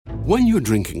When you're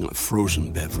drinking a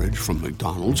frozen beverage from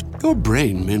McDonald's, your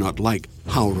brain may not like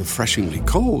how refreshingly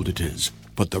cold it is.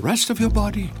 But the rest of your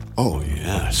body? Oh,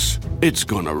 yes. It's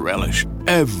gonna relish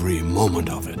every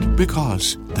moment of it.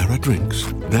 Because there are drinks.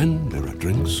 Then there are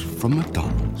drinks from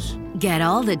McDonald's. Get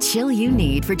all the chill you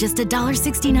need for just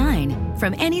 $1.69.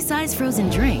 From any size frozen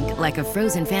drink, like a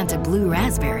frozen Fanta Blue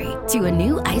Raspberry, to a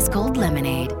new ice-cold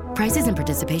lemonade. Prices and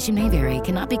participation may vary.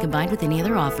 Cannot be combined with any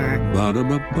other offer.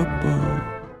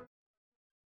 Ba-da-ba-ba-ba.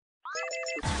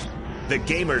 The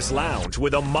Gamers Lounge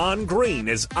with Amon Green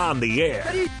is on the air.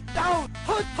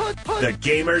 The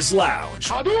Gamers Lounge.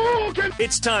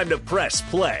 It's time to press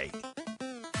play.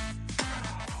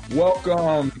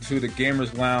 Welcome to the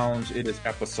Gamers Lounge. It is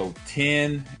episode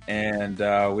 10, and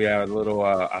we have a little,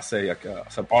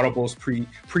 some audibles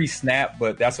pre-snap,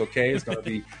 but that's okay. It's going to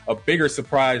be a bigger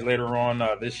surprise later on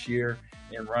this year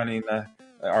in running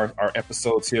our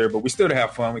episodes here, but we still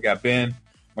have fun. We got Ben,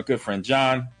 my good friend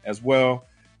John as well.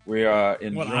 We are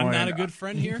enjoying. What, I'm not a good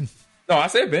friend here? No, I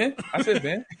said Ben.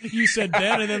 You said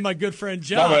Ben, and then my good friend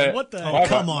John. No, what the? Oh,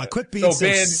 come on, quit being so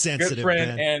Ben, sensitive. Good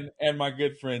friend, Ben. and my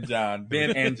good friend John.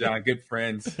 Ben and John, good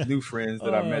friends, new friends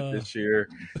that I met this year.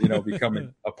 You know,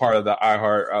 becoming a part of the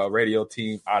iHeart radio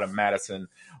team out of Madison,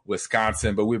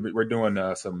 Wisconsin. But we're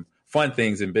doing some fun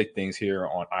things and big things here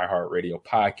on iHeart Radio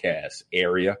podcast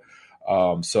area.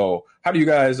 So, how do you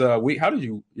guys? How did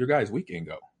your guys' weekend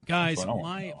go? Guys,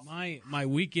 my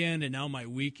weekend and now my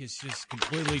week has just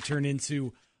completely turned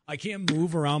into I can't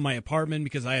move around my apartment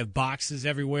because I have boxes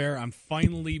everywhere. I'm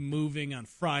finally moving on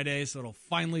Friday, so it'll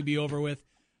finally be over with.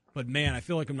 But, man, I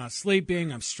feel like I'm not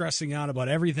sleeping. I'm stressing out about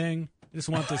everything. I just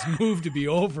want this move to be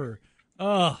over.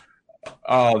 Oh,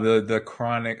 the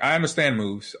chronic. I understand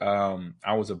moves.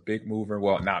 I was a big mover.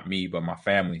 Well, not me, but my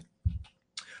family.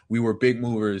 We were big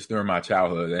movers during my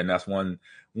childhood, and that's one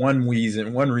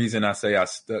reason I say I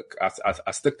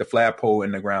stuck the flagpole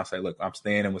in the ground. Say, look, I'm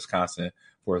staying in Wisconsin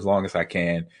for as long as I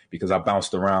can because I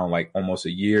bounced around like almost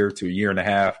a year to a year and a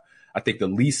half. I think the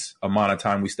least amount of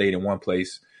time we stayed in one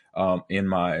place in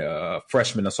my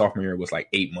freshman and sophomore year was like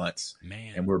 8 months.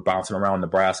 Man. And we were bouncing around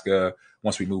Nebraska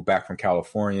once we moved back from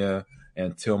California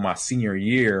until my senior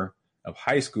year of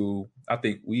high school. I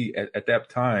think we at that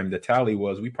time the tally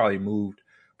was we probably moved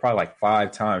like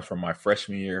 5 times from my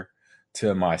freshman year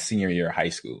to my senior year of high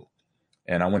school.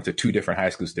 And I went to 2 different high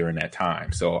schools during that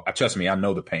time. So trust me, I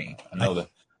know the pain. I know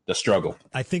the struggle.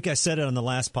 I think I said it on the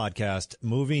last podcast.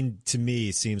 Moving to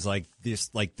me seems like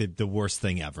the worst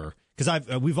thing ever. Because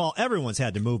everyone's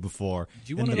had to move before. Do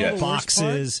you want to know the boxes?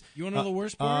 Worst part? You want to know the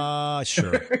worst part?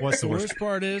 Sure. What's the worst? The worst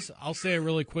part is, I'll say it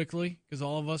really quickly, because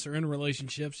all of us are in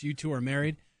relationships. You two are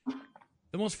married.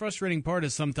 The most frustrating part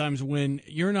is sometimes when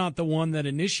you're not the one that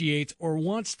initiates or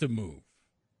wants to move.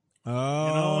 Oh,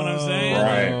 you know what I'm saying?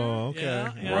 Right. Oh, okay.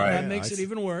 Yeah, right. That makes it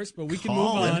even worse, but we can move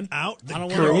on. Out the I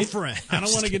don't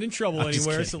want to get in trouble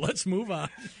anywhere, so let's move on.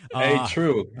 Hey,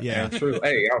 true. Yeah. True.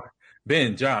 Hey,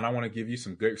 Ben, John, I want to give you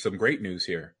some great news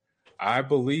here. I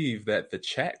believe that the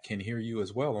chat can hear you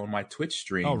as well on my Twitch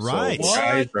stream. All right. So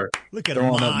guys are Look at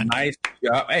throwing him. a nice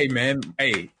job. Hey, man.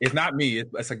 Hey, it's not me.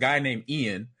 It's a guy named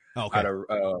Ian out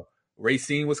of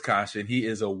Racine, Wisconsin. He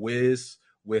is a whiz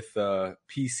with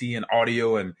PC and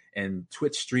audio and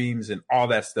Twitch streams and all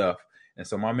that stuff. And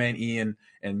so my man Ian,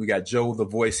 and we got Joe the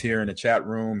voice here in the chat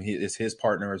room. He is his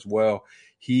partner as well.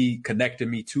 He connected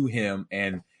me to him,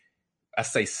 and I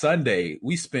say Sunday,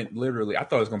 we spent literally, I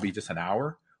thought it was going to be just an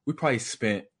hour. We probably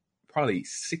spent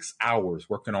 6 hours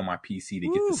working on my PC to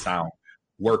get the sound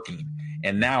working.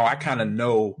 And now I kind of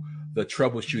know the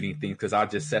troubleshooting thing because I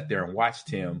just sat there and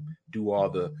watched him do all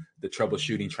the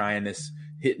troubleshooting, trying this,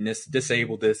 hitting this,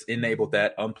 disable this, enable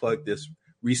that, unplug this,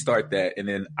 restart that. And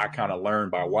then I kind of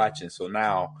learned by watching. So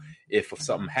now if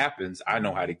something happens, I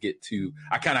know how to get to,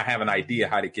 I kind of have an idea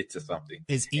how to get to something.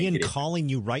 Is Ian calling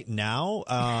you right now?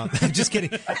 Just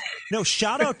kidding. No,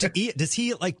 shout out to Ian. Does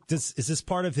he is this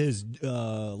part of his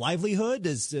livelihood?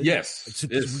 Yes.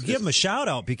 Give him a shout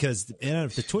out because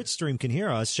if the Twitch stream can hear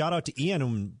us, shout out to Ian.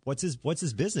 And what's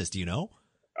his business? Do you know?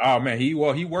 Oh man, he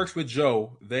works with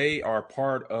Joe. They are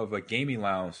part of a gaming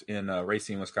lounge in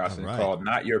Racine, Wisconsin called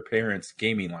Not Your Parents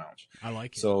Gaming Lounge. I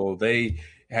like it. So they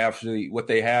what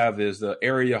they have is the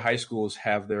area high schools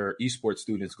have their esports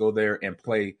students go there and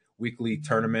play weekly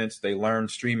tournaments. They learn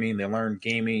streaming, they learn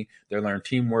gaming, they learn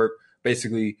teamwork.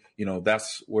 Basically,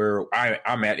 that's where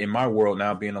I'm at in my world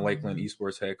now, being a Lakeland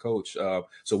esports head coach.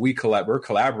 So we're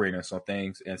collaborating on some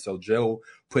things, and so Joe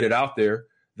put it out there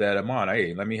that I'm on.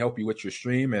 Hey, let me help you with your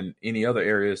stream and any other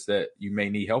areas that you may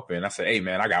need help in. I said, hey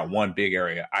man, I got one big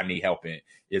area I need help in,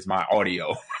 is my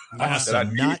audio.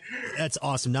 Awesome. That's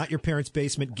awesome. Not your parents'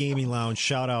 basement gaming lounge.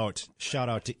 Shout out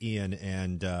to Ian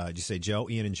and did you say Joe?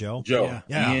 Ian and Joe? Joe.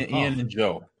 Yeah. Ian and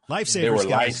Joe. Lifesavers. They were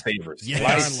guys. lifesavers. Yeah.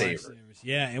 Lifesavers.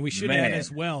 Yeah, and we should add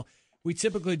as well, we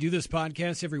typically do this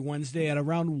podcast every Wednesday at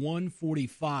around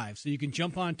 1:45. So you can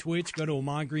jump on Twitch, go to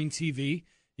Amon Green TV.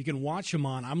 You can watch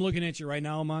Amon. I'm looking at you right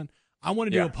now, Amon. I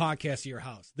want to do a podcast at your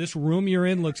house. This room you're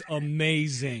in looks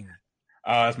amazing.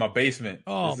 It's my basement.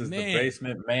 Oh, this is man. the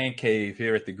basement man cave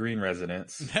here at the Green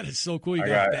Residence. That is so cool. You I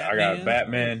got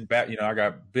Batman. I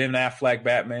got Ben Affleck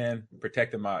Batman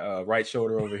protecting my right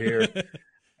shoulder over here.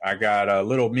 I got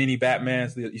little mini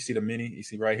Batmans. You see the mini? You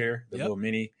see right here? The little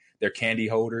mini. They're candy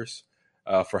holders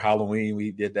for Halloween.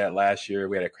 We did that last year.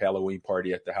 We had a Halloween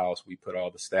party at the house. We put all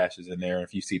the stashes in there. And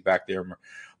if you see back there,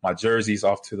 my jerseys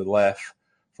off to the left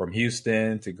from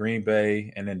Houston to Green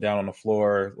Bay, and then down on the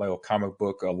floor, like a comic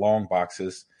book long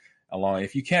boxes along.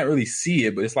 If you can't really see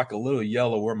it, but it's like a little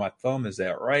yellow where my thumb is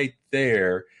at right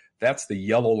there. That's the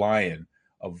Yellow Lion,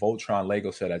 a Voltron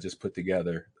Lego set I just put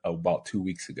together about 2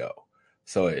 weeks ago.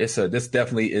 So this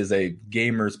definitely is a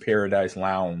gamer's paradise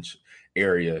lounge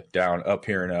area down up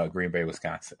here in Green Bay,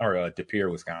 Wisconsin, or De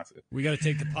Pere, Wisconsin. We got to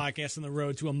take the podcast on the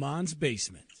road to Amon's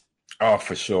basement. Oh,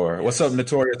 for sure. Yes. What's up,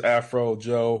 Notorious Afro,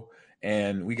 Joe?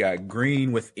 And we got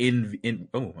Green with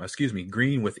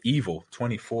Green with Evil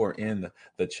 24 in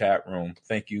the chat room.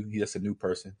 Thank you. He's a new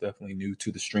person, definitely new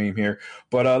to the stream here.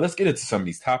 But let's get into some of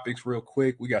these topics real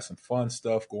quick. We got some fun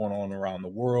stuff going on around the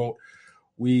world.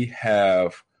 We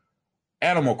have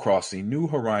Animal Crossing, New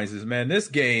Horizons. Man, this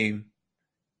game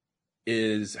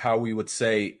is how we would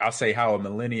say, I'll say how a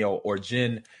millennial or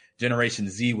Generation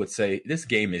Z would say, this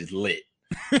game is lit.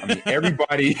 I mean,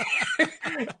 everybody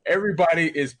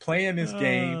is playing this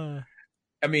game.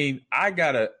 I mean, I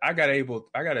got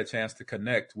a chance to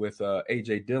connect with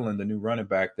AJ Dillon, the new running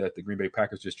back that the Green Bay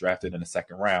Packers just drafted in the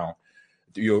second round.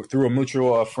 Through a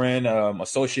mutual friend,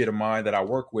 associate of mine that I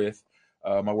work with.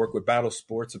 I work with Battle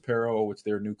Sports Apparel, which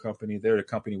they're a new company. They're the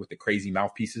company with the crazy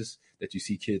mouthpieces that you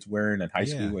see kids wearing in high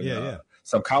school and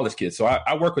some college kids. So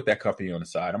I work with that company on the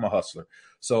side. I'm a hustler.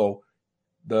 So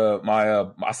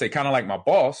I say kind of like my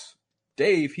boss,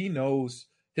 Dave, he knows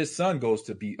his son goes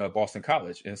to Boston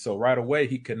College. And so right away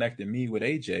he connected me with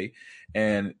AJ,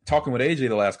 and talking with AJ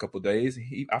the last couple of days,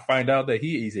 I find out that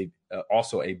he is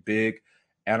also a big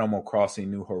Animal Crossing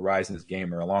New Horizons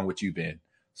gamer along with you, Ben.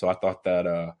 So I thought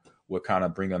that would kind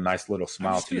of bring a nice little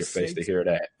smile to your face to hear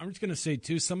that. I'm just going to say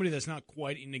too, somebody that's not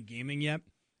quite into gaming yet,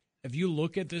 if you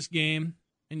look at this game,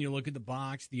 and you look at the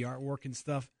box, the artwork and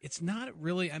stuff, it's not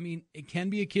really, I mean, it can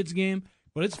be a kid's game,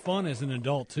 but it's fun as an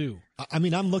adult, too. I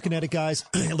mean, I'm looking at it, guys.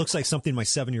 It looks like something my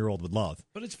 7-year-old would love.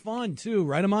 But it's fun, too.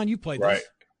 Right, Amon? You played this.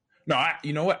 No,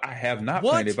 you know what? I have not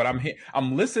played it, but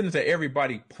I'm listening to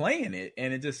everybody playing it,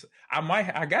 and it just,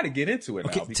 I got to get into it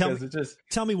now because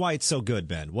Tell me why it's so good,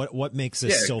 Ben. What makes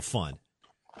this so fun?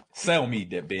 Sell me,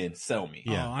 Ben. Sell me.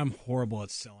 Yeah. Oh, I'm horrible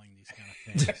at selling these kind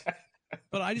of things.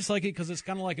 But I just like it because it's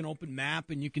kind of like an open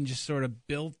map, and you can just sort of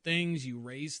build things, you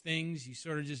raise things, you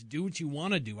sort of just do what you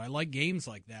want to do. I like games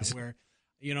like that where,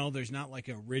 there's not like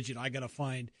a rigid, I got to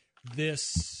find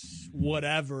this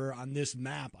whatever on this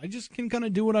map. I just can kind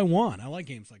of do what I want. I like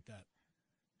games like that.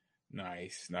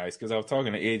 Nice. Because I was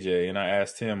talking to AJ, and I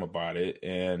asked him about it,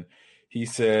 and he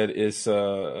said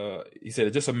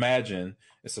just imagine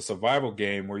it's a survival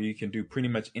game where you can do pretty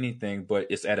much anything, but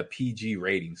it's at a PG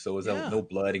rating. So it's no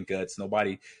blood and guts,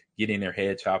 nobody getting their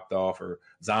head chopped off or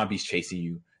zombies chasing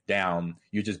you down.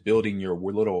 You're just building your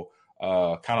little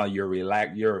kind of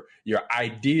your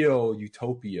ideal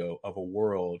utopia of a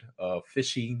world of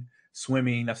fishing,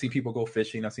 swimming. I've seen people go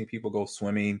fishing. I've seen people go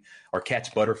swimming or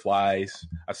catch butterflies.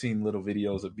 I've seen little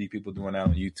videos of people doing that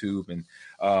on YouTube. And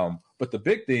but the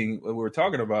big thing we're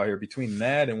talking about here between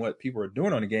that and what people are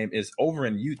doing on the game is over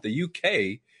in the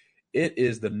UK, it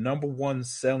is the number one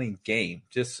selling game,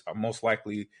 just most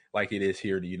likely like it is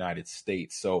here in the United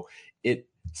States. So it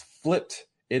flipped,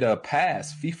 it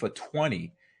passed FIFA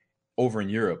 20 over in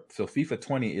Europe. So FIFA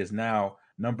 20 is now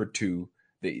number 2.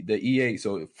 The EA,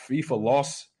 so FIFA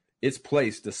lost its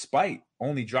place despite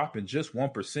only dropping just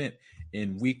 1%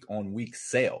 in week-on-week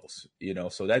sales.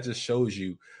 So that just shows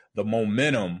you the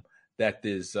momentum that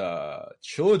this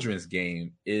children's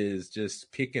game is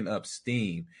just picking up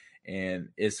steam, and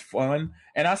it's fun.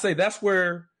 And I say that's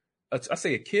where I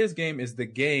say a kid's game is the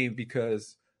game,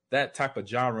 because that type of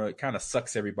genre kind of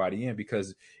sucks everybody in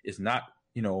because it's not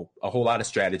a whole lot of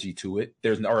strategy to it.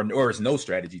 There's no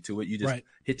strategy to it. You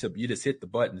just hit the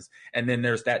buttons, and then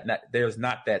there's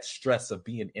not that stress of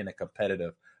being in a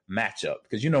competitive matchup,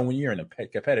 because when you're in a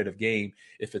competitive game,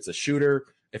 if it's a shooter,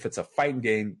 if it's a fighting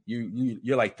game,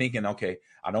 you're like thinking, okay,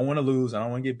 I don't want to lose, I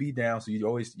don't want to get beat down, so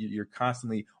you're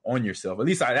constantly on yourself. At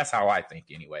least that's how I think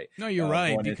anyway. No, you're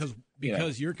right,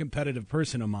 because you're a competitive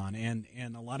person, Aman,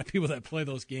 and a lot of people that play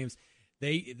those games,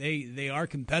 they are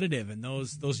competitive, and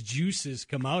those juices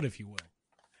come out, if you will.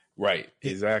 Right,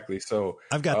 exactly. So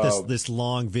I've got this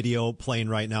long video playing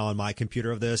right now on my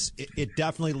computer of this. It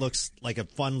definitely looks like a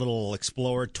fun little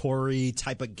exploratory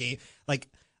type of game. Like,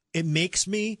 it makes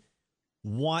me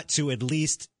want to at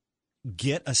least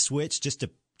get a Switch just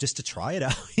to try it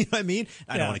out. You know what I mean?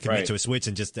 I don't want to commit to a Switch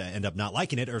and just end up not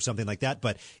liking it or something like that.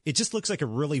 But it just looks like a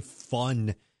really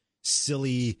fun,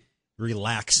 silly,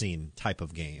 relaxing type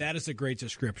of game. That is a great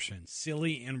description.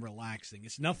 Silly and relaxing.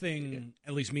 It's nothing,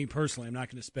 at least me personally, I'm not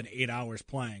going to spend 8 hours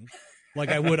playing like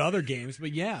I would other games.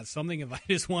 But yeah, something if I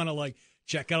just want to like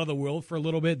check out of the world for a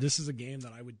little bit, this is a game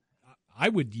that I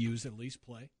would use, at least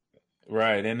play.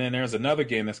 Right. And then there's another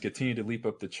game that's continued to leap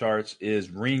up the charts is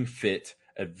Ring Fit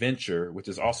Adventure, which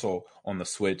is also on the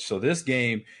Switch. So this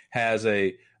game has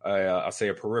I'll say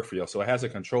a peripheral. So it has a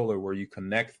controller where you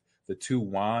connect the two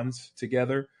wands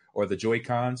together, or the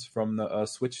Joy-Cons from the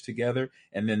Switch together.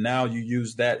 And then now you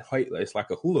use that, it's like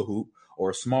a hula hoop or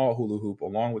a small hula hoop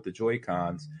along with the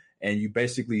Joy-Cons. And you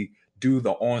basically do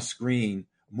the on-screen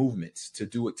movements to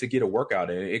get a workout.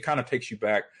 And it kind of takes you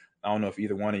back. I don't know if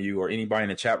either one of you or anybody in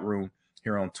the chat room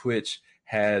here on Twitch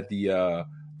had the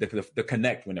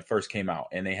Kinect when it first came out,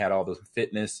 and they had all those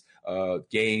fitness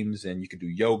games, and you could do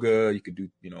yoga, you could do,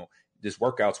 just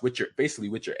workouts with your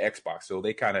Xbox. So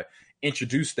they kind of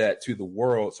introduced that to the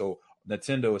world. So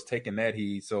Nintendo is taking that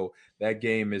heed. So that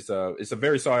game is it's a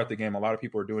very sought after game. A lot of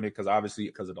people are doing it because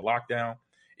of the lockdown,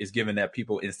 is giving that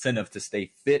people incentive to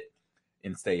stay fit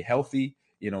and stay healthy.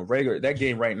 That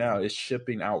game right now is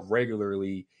shipping out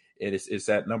regularly. It's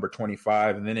at number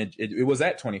 25, and then it was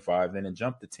at 25, then it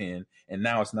jumped to 10, and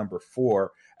now it's number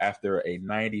 4 after a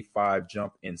 95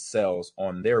 jump in sales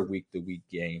on their week-to-week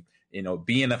game.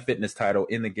 Being a fitness title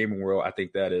in the gaming world, I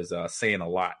think that is saying a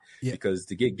lot, because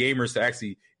to get gamers to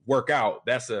actually work out,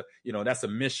 that's a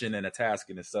mission and a task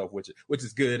in itself, which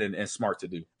is good and smart to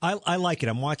do. I like it.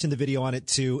 I'm watching the video on it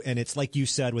too, and it's like you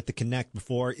said with the Kinect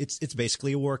before. It's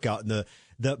basically a workout, and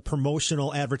the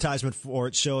promotional advertisement for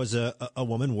it shows a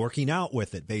woman working out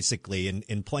with it basically,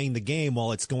 and playing the game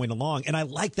while it's going along. And I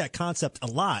like that concept a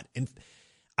lot. And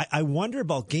I wonder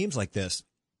about games like this.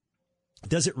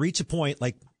 Does it reach a point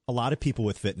like a lot of people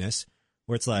with fitness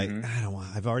where it's like,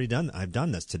 I've done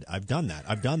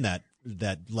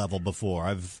that level before.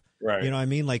 You know what I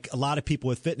mean? Like a lot of people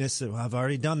with fitness, I've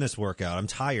already done this workout. I'm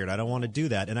tired. I don't want to do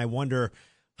that. And I wonder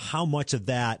how much of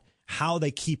that, how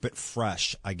they keep it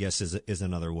fresh, I guess is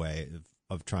another way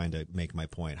of trying to make my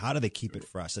point. How do they keep it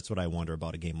fresh? That's what I wonder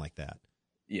about a game like that.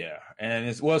 Yeah. And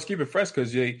it's keep it fresh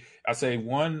because I say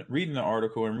reading the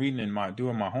article and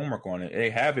doing my homework on it, they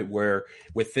have it where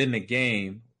within the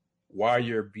game, while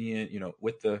you're being,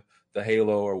 with the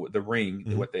Halo or the Ring,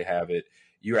 what they have it,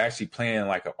 you're actually playing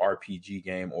like an RPG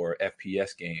game or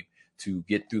FPS game to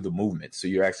get through the movement. So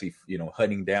you're actually,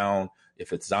 hunting down,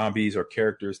 if it's zombies or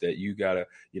characters that you gotta,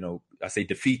 I say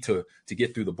defeat to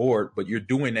get through the board, but you're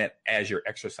doing that as you're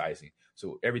exercising.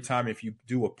 So every time if you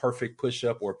do a perfect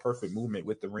push-up or a perfect movement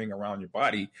with the ring around your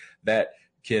body, that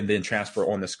can then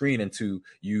transfer on the screen into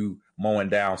you mowing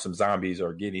down some zombies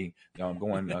or getting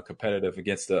going competitive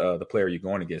against the player you're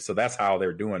going against. So that's how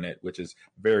they're doing it, which is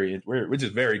very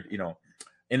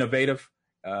innovative.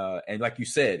 And like you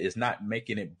said, it's not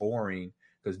making it boring,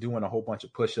 because doing a whole bunch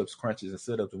of push-ups, crunches, and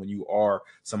sit-ups when you are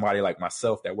somebody like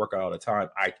myself that work out all the time,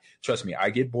 trust me, I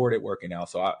get bored at working out.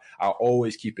 So I'll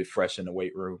always keep it fresh in the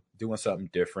weight room, doing something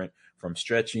different, from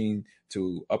stretching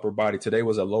to upper body. Today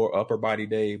was a lower upper body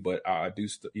day, but I do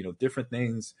different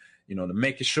things, to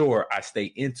make sure I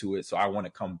stay into it. So I want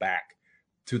to come back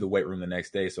to the weight room the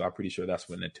next day. So I'm pretty sure that's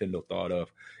what Nintendo thought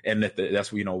of, and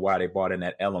that's why they brought in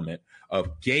that element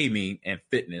of gaming and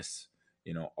fitness,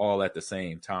 all at the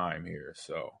same time here.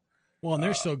 So, well, and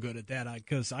they're so good at that,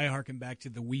 because I harken back to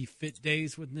the Wii Fit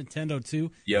days with Nintendo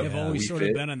too. Yep. They've always sort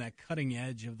of been on that cutting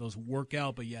edge of those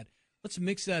workout, but yet let's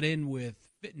mix that in with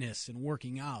fitness and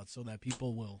working out so that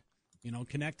people will,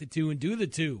 connect the two and do the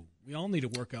two. We all need to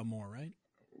work out more, right?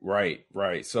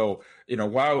 Right. So,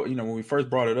 while, when we first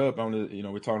brought it up,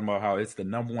 we're talking about how it's the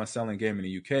number one selling game in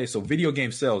the UK. So video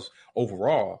game sales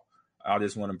overall, I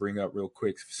just want to bring up real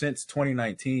quick, since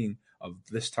 2019 of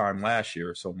this time last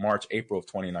year, so March, April of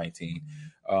 2019,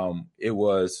 it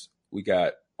was we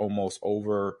got almost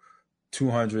over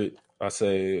 200. I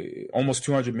say almost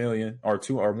 200 million or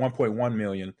 1.1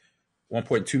 million.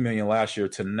 1.2 million last year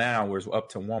to now we're up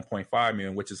to 1.5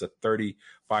 million, which is a 35%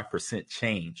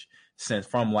 change since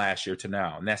from last year to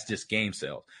now. And that's just game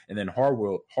sales. And then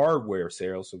hardware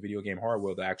sales, so video game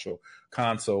hardware, the actual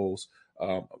consoles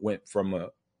went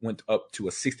up to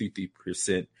a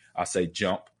 63%, I say,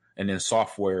 jump. And then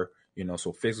software,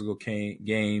 so physical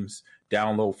games,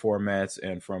 download formats,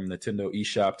 and from Nintendo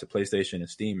eShop to PlayStation and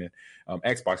Steam and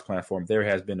Xbox platform, there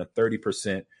has been a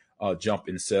 30% jump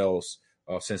in sales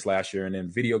since last year. And then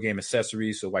video game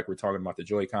accessories, so like we're talking about the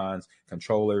Joy-Cons,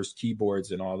 controllers,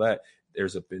 keyboards, and all that,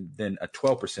 there's been a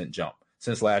 12% jump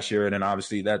since last year. And then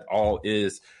obviously that all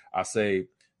is, I say,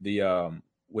 the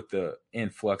with the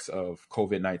influx of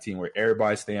COVID-19, where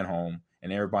everybody's staying home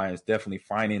and everybody is definitely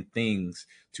finding things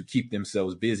to keep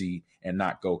themselves busy and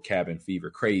not go cabin fever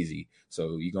crazy.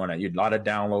 So you're a lot of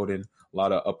downloading, a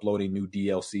lot of uploading new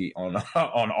DLC on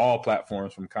on all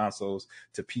platforms, from consoles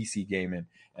to PC gaming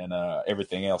and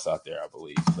everything else out there, I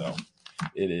believe. So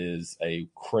it is a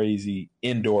crazy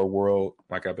indoor world,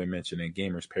 like I've been mentioning,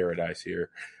 gamer's paradise here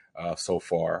so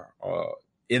far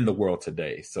in the world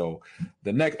today. So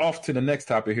off to the next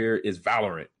topic here is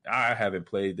Valorant. I haven't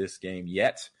played this game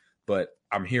yet, but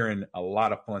I'm hearing a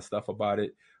lot of fun stuff about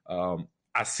it.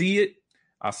 I see it.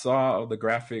 I saw the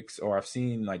graphics, or I've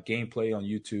seen like gameplay on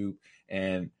YouTube,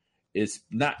 and it's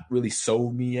not really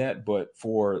sold me yet. But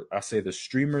for, I say, the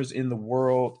streamers in the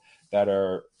world that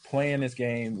are playing this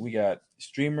game, we got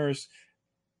streamers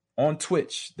on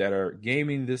Twitch that are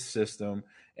gaming this system,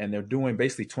 and they're doing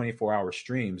basically 24-hour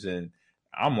streams. And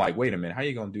I'm like, wait a minute, how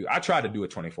you going to do? I tried to do a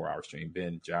 24-hour stream,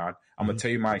 Ben, John. I'm going to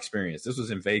tell you my experience. This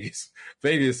was in Vegas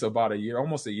about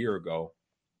almost a year ago.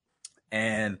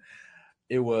 And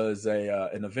it was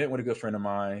an event with a good friend of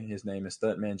mine. His name is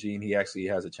Stuntman Gene. He actually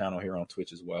has a channel here on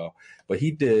Twitch as well. But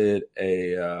he did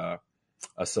a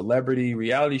celebrity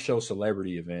reality show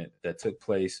celebrity event that took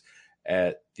place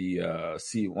at the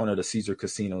one of the Caesar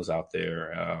casinos out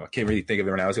there. I can't really think of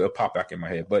it right now. It'll pop back in my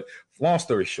head. But long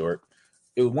story short,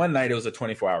 one night it was a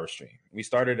 24-hour stream. We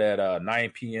started at 9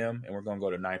 p.m. and we're going to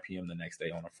go to 9 p.m. the next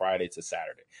day on a Friday to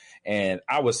Saturday. And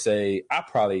I would say I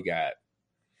probably got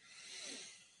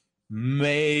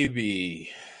maybe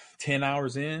 10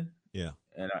 hours in. Yeah.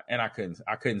 And I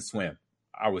couldn't swim.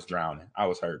 I was drowning. I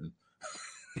was hurting.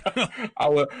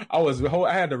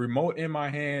 I had the remote in my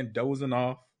hand, dozing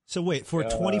off. So wait, for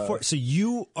 24, so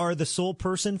you are the sole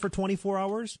person for 24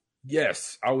 hours?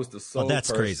 Yes, I was the sole person.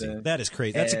 That's crazy. That is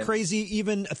crazy. That's a crazy,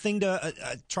 even a thing to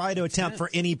try to attempt for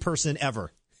any person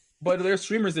ever. But there's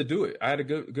streamers that do it. I had a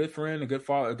good friend, a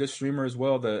good streamer as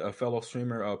well, a fellow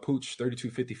streamer, Pooch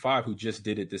 3255, who just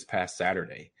did it this past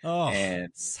Saturday. Oh, and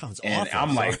sounds and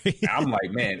awful. I'm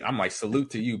like, man,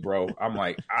 salute to you, bro. I'm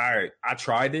like, I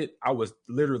tried it. I was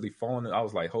literally falling. I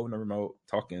was like holding the remote,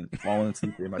 talking, falling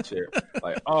asleep in my chair.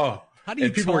 Like, oh. How do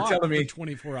you people were telling me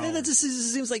 24 hours? That just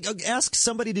seems like, ask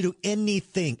somebody to do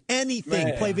anything, man.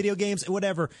 Play video games,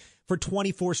 whatever, for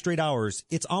 24 straight hours.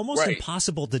 It's almost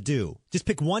impossible to do. Just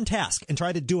pick one task and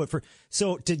try to do it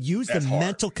to use the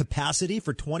mental capacity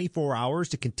for 24 hours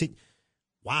to continue.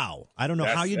 Wow. I don't know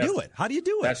how you do it. How do you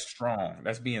do it? That's strong.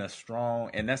 That's being a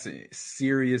strong, and that's a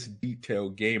serious,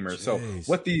 detailed gamer. Jeez.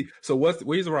 So what's the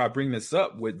reason why I bring this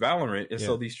up with Valorant is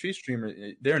so these Twitch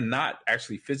streamers, they're not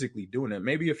actually physically doing it.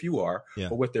 Maybe a few are,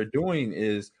 but what they're doing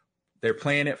is they're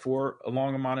playing it for a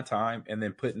long amount of time and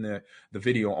then putting the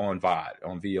video on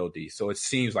VOD. So it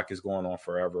seems like it's going on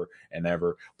forever and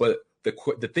ever. But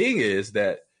the thing is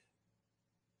that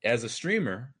as a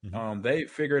streamer, they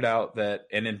figured out that,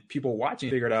 and then people watching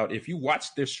figured out, if you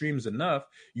watch their streams enough,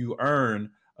 you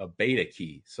earn a beta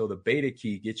key. So the beta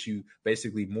key gets you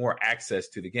basically more access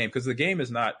to the game, because the game is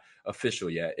not official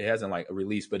yet. It hasn't like a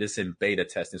release, but it's in beta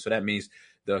testing. So that means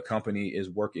the company is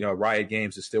working, Riot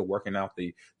Games is still working out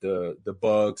the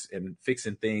bugs and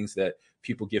fixing things that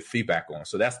people give feedback on.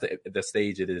 So that's the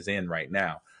stage it is in right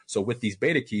now. So with these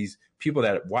beta keys, people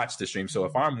that watch the stream, so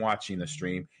if I'm watching the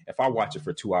stream, if I watch it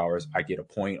for 2 hours, I get a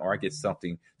point or I get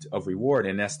something of reward.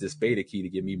 And that's this beta key to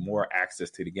give me more access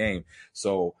to the game.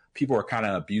 So people are kind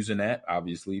of abusing that,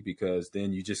 obviously, because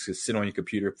then you just sit on your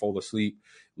computer, fall asleep,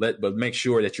 but make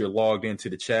sure that you're logged into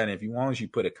the chat. And as long as you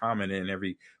put a comment in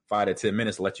every 5 to 10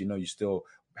 minutes to let you know you still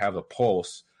have a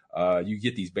pulse, you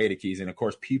get these beta keys. And of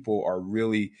course, people are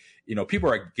really, people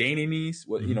are gaining these.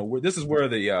 This is where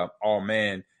the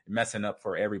messing up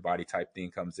for everybody type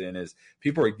thing comes in, is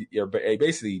people are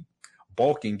basically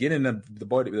bulking, getting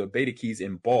the beta keys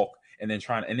in bulk, and then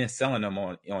selling them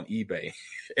on eBay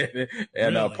and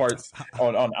really? Parts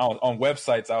on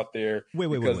websites out there.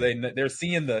 Wait. They're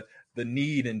seeing the the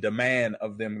need and demand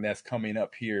of them that's coming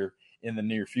up here in the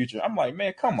near future. I'm like,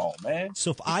 man, come on, man.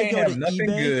 So if I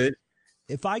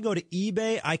go to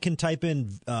eBay, I can type in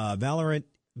Valorant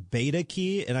beta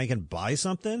key and I can buy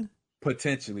something?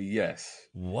 Potentially, yes.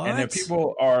 What? And then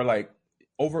people are like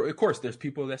of course, there's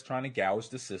people that's trying to gouge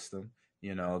the system.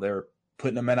 You know, they're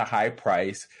putting them at a high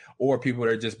price, or people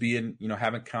that are just being, you know,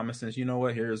 having common sense. You know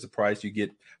what? Here's the price. You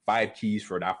get 5 keys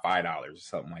for about $5 or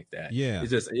something like that. Yeah.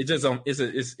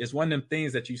 It's one of them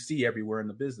things that you see everywhere in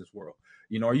the business world,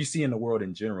 you know, or you see in the world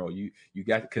in general. You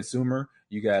got the consumer,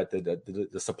 you got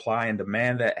the supply and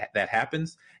demand that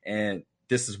happens. And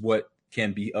this is what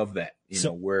can be of that, you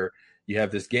know, where you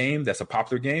have this game that's a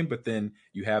popular game, but then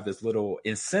you have this little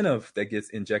incentive that gets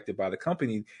injected by the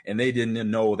company, and they didn't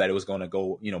know that it was going to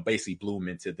go, you know, basically bloom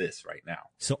into this right now.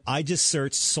 So I just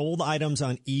searched sold items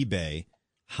on eBay,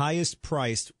 highest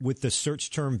priced with the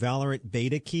search term Valorant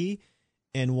beta key,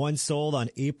 and one sold on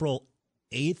April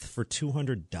 8th for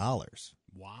 $200.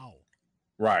 Wow.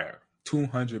 Right.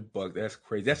 $200. That's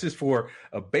crazy. That's just for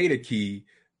a beta key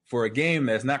for a game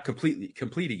that's not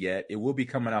completed yet. It will be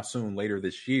coming out soon, later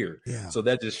this year. Yeah. So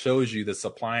that just shows you the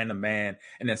supply and demand.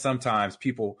 And then sometimes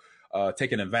people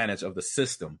taking advantage of the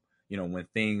system, you know, when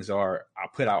things are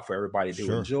put out for everybody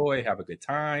to enjoy, have a good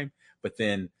time. But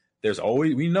then it's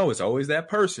always that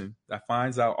person that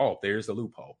finds out, oh, there's a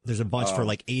loophole. There's a bunch for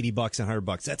like $80 and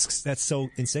 $100. That's so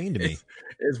insane to me.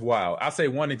 It's wild. I'll say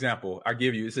one example I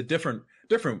give you. It's a different.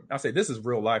 I'll say this is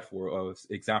real life for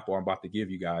example I'm about to give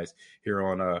you guys here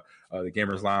on the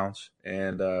Gamers Lounge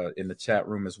and in the chat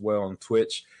room as well on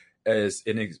Twitch, as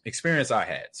an experience I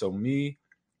had. So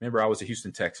remember I was a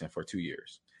Houston Texan for 2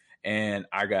 years, and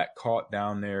I got caught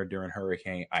down there during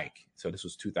Hurricane Ike. So this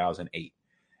was 2008,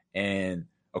 and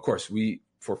of course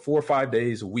for 4 or 5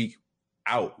 days a week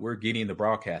out, we're getting the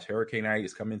broadcast. Hurricane Ike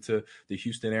is coming to the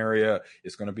Houston area.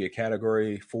 It's going to be a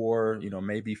category 4, you know,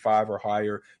 maybe 5 or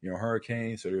higher, you know,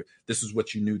 hurricane. So this is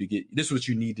what you need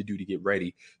to do to get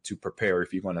ready to prepare.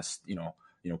 If you're going to, you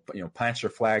know, plant your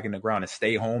flag in the ground and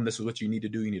stay home, this is what you need to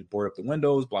do. You need to board up the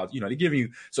windows, blah, you know, they give you.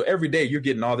 So every day you're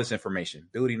getting all this information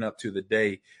building up to the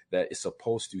day that it's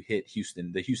supposed to hit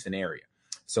Houston, the Houston area.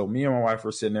 So me and my wife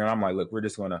were sitting there, and I'm like, look, we're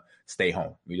just going to stay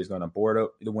home. We're just going to board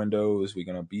up the windows. We're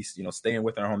going to be, you know, staying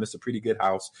within our home. This is a pretty good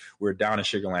house. We're down in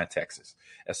Sugar Land, Texas.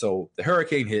 And so the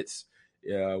hurricane hits.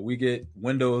 We get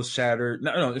windows shattered.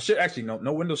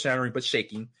 No windows shattering, but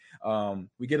shaking.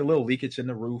 We get a little leakage in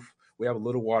the roof. We have a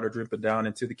little water dripping down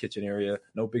into the kitchen area.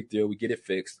 No big deal. We get it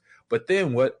fixed. But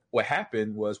then what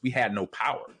happened was we had no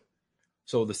power.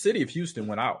 So the city of Houston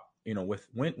went out, you know,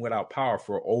 went without power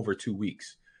for over 2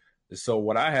 weeks. So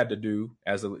what I had to do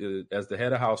as the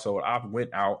head of household, I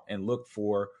went out and looked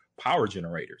for power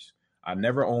generators. I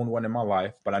never owned one in my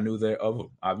life, but I knew they're of them.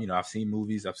 I've seen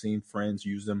movies, I've seen friends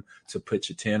use them to pitch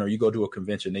a tent, or you go to a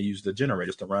convention, they use the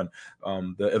generators to run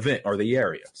the event or the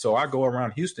area. So I go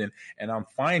around Houston, and I'm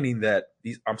finding that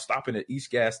I'm stopping at each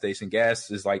gas station.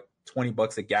 Gas is like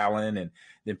 $20 a gallon, and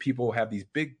then people have these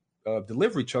big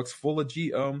delivery trucks full of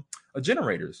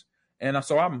generators. And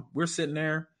so we're sitting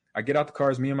there. I get out the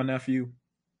cars, me and my nephew,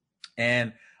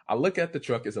 and I look at the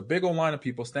truck. It's a big old line of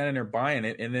people standing there buying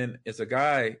it. And then it's a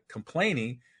guy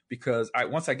complaining because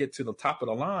once I get to the top of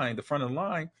the line, the front of the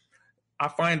line, I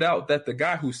find out that the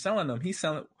guy who's selling them,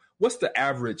 what's the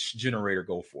average generator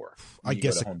go for? I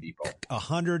guess Home Depot.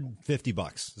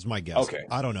 $150 is my guess. Okay.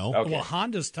 I don't know. Okay. Well,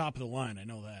 Honda's top of the line. I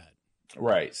know that.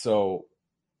 Right. So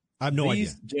I have no idea.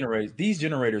 These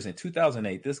generators in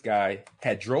 2008, this guy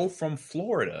had drove from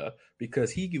Florida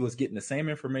because he was getting the same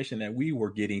information that we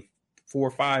were getting 4 or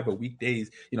 5 a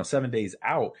weekdays, 7 days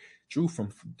out. Drove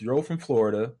from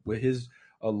Florida with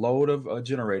a load of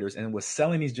generators and was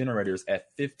selling these generators at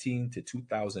 $1,500 to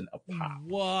 $2,000 a pop.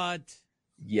 What?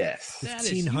 Yes.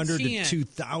 $1,500 to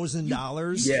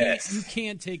 $2,000. Yes. You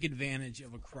can't take advantage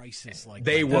of a crisis like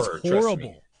that. That's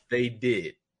horrible. They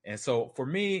did. And so for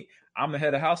me, I'm the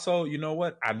head of household. You know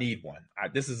what? I need one.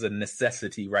 This is a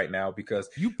necessity right now because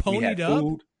you ponied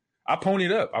up. I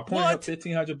ponied up. up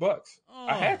 $1,500. Oh.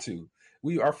 I had to.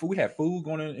 We had food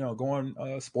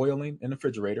going spoiling in the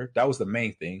refrigerator. That was the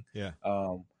main thing. Yeah.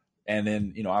 And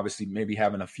then obviously maybe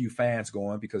having a few fans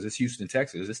going because it's Houston,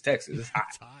 Texas. It's Texas. It's hot.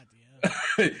 It's hot.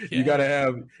 Yeah. You got to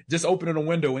have just opening a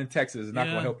window in Texas is not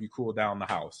going to help you cool down the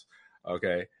house.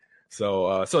 Okay.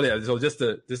 So just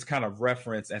to kind of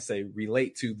reference and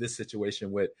relate to this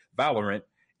situation with Valorant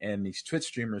and these Twitch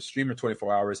streamers streaming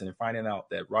 24 hours and finding out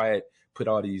that Riot put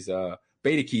all these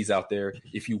beta keys out there.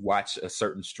 If you watch a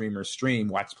certain streamer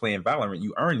watch playing Valorant,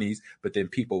 you earn these. But then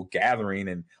people gathering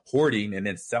and hoarding and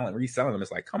then reselling them.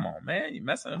 It's like, come on, man, you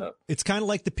messing it up. It's kind of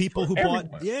like the people who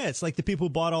it's like the people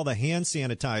who bought all the hand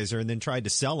sanitizer and then tried to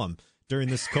sell them during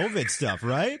this COVID stuff,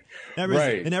 right?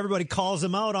 Right. And everybody calls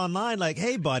them out online like,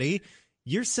 hey, buddy,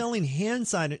 you're selling hand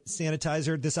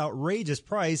sanitizer at this outrageous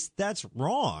price. That's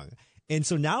wrong. And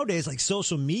so nowadays, like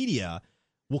social media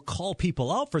will call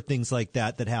people out for things like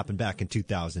that happened back in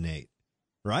 2008,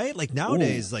 right? Like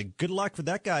nowadays, like good luck for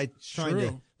that guy trying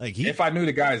to like. If I knew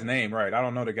the guy's name, right? I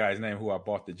don't know the guy's name who I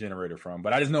bought the generator from,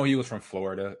 but I just know he was from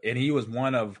Florida, and he was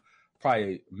one of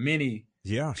probably many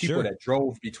people that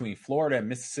drove between Florida and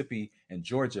Mississippi and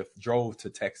Georgia, drove to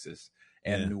Texas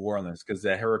and New Orleans because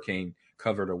that hurricane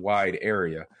covered a wide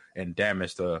area and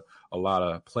damaged a lot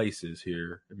of places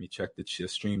here. Let me check the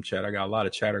stream chat. I got a lot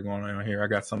of chatter going on here. I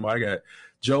got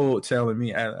Joe telling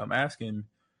me, I'm asking,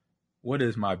 what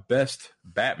is my best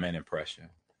Batman impression?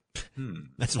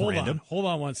 That's random. Hold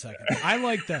on 1 second. I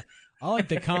like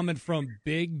the comment from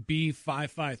Big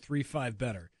B5535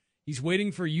 better. He's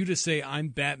waiting for you to say I'm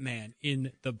Batman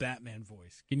in the Batman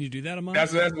voice. Can you do that, Amon?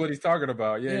 That's what he's talking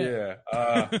about. Yeah.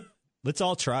 Let's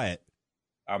all try it.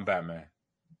 I'm Batman.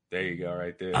 There you go,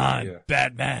 right there. I'm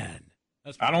Batman.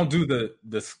 I don't do the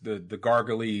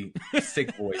gargly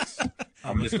sick voice.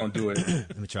 I'm just gonna do it.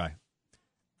 Let me try.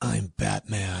 I'm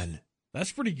Batman.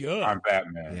 That's pretty good. I'm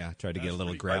Batman. Yeah, tried to get a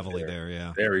little gravelly there.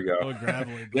 Yeah. There we go. A little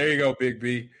gravelly. There you go, Big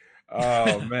B.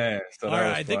 Oh man. So all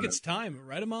right, I think it's time,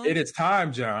 right, Amon? It is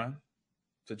time, John,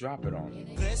 to drop it on.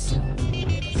 This.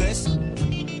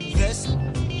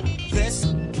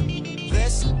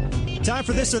 Time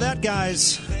for This or That,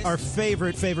 guys. Our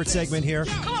favorite segment here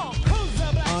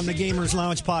on the Gamers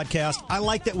Lounge podcast. I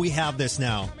like that we have this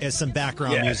now as some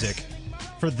background music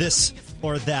for This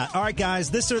or That. All right, guys,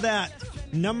 This or That.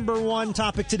 Number one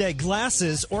topic today,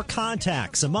 glasses or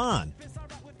contacts. Amon.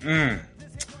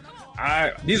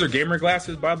 These are gamer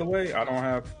glasses, by the way. I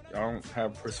don't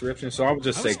have prescription, so I would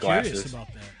just say glasses.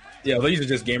 About that. Yeah, these are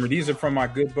just gamer. These are from my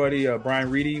good buddy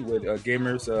Brian Reedy with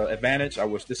Gamers Advantage. I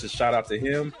wish this is a shout out to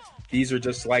him. These are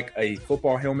just like a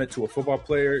football helmet to a football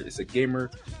player. It's a gamer.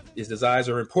 His eyes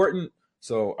are important,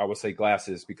 so I would say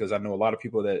glasses because I know a lot of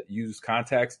people that use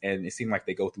contacts and it seems like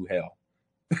they go through hell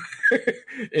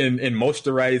in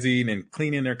moisturizing and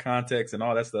cleaning their contacts and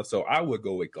all that stuff. So I would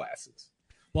go with glasses.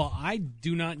 Well, I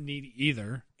do not need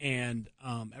either, and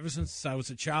ever since I was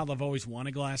a child, I've always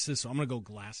wanted glasses, so I'm going to go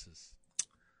glasses.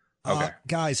 Okay.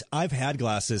 Guys, I've had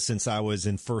glasses since I was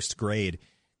in first grade.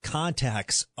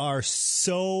 Contacts are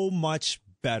so much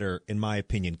better, in my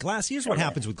opinion. Here's what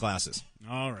happens with glasses.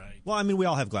 All right. Well, I mean, we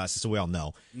all have glasses, so we all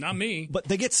know. Not me. But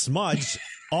they get smudged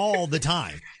all the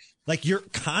time. Like, you're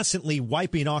constantly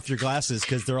wiping off your glasses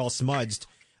because they're all smudged.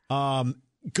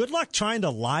 Good luck trying to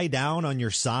lie down on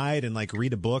your side and like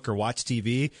read a book or watch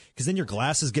TV because then your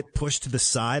glasses get pushed to the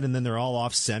side and then they're all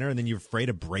off center and then you're afraid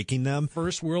of breaking them.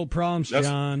 First world problems,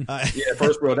 John. Yeah,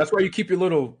 first world. That's why you keep your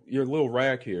little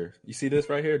rag here. You see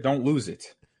this right here? Don't lose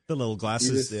it. The little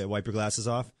glasses. Wipe your glasses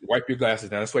off. Wipe your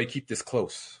glasses down. That's why you keep this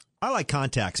close. I like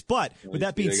contacts, but with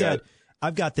that being said,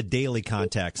 I've got the daily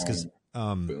contacts because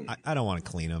I don't want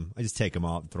to clean them. I just take them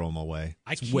out and throw them away.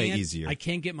 It's way easier. I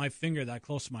can't get my finger that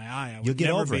close to my eye. You'll get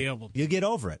over it. You'll get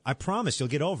over it. I promise you'll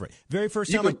get over it. Very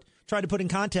first time I tried to put in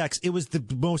contacts, it was the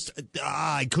most,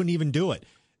 I couldn't even do it.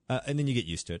 And then you get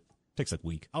used to it. Takes like a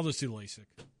week. I'll just do LASIK.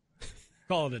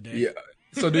 Call it a day. Yeah.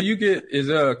 So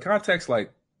is contacts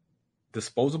like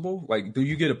disposable? Like, do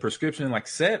you get a prescription like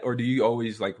set or do you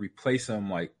always like replace them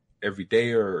like every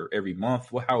day or every month?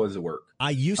 How does it work?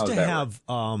 I used to have,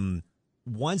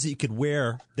 ones that you could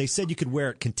wear. They said you could wear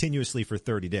it continuously for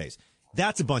 30 days.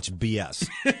 That's a bunch of BS.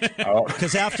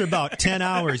 Because after about 10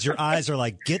 hours, your eyes are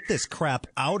like, get this crap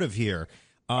out of here.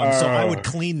 So I would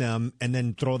clean them and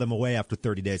then throw them away after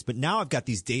 30 days. But now I've got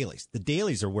these dailies. The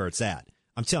dailies are where it's at.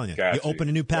 I'm telling you. You open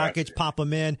a new package, pop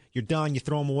them in, you're done, you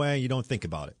throw them away, you don't think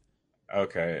about it.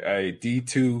 Okay. A D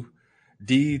to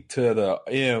the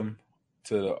M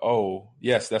to the O.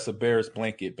 Yes, that's a Bears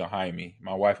blanket behind me.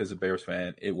 My wife is a Bears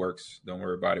fan. It works. Don't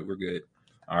worry about it. We're good.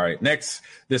 All right. Next,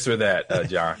 this or that,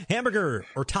 John. Hamburger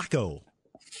or taco?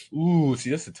 Ooh,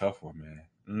 see, that's a tough one,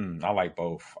 man. I like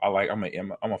both. I'm a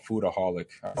foodaholic.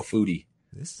 I'm a foodie.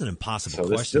 This is an impossible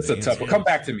question. This is a tough one. Come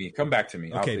back to me.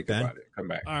 Okay, I'll think Ben. about it. Come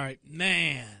back. All right,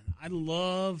 man. I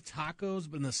love tacos,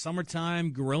 but in the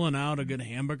summertime, grilling out a good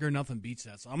hamburger, nothing beats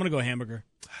that. So I'm going to go hamburger.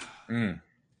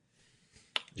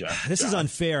 This is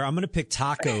unfair. I'm going to pick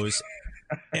tacos.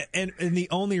 And the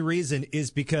only reason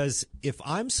is because if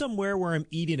I'm somewhere where I'm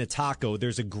eating a taco,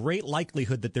 there's a great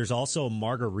likelihood that there's also a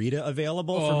margarita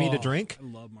available for me to drink. I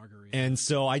love margaritas. And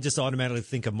so I just automatically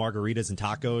think of margaritas and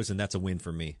tacos, and that's a win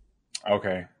for me.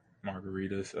 Okay.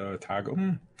 Margaritas,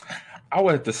 taco. I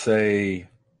would have to say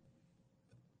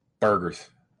burgers.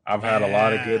 I've had a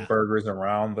lot of good burgers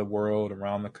around the world,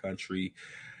 around the country.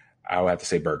 I would have to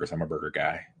say burgers. I'm a burger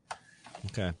guy.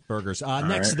 Okay, burgers.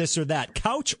 Next, this or that.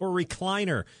 Couch or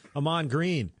recliner? Amon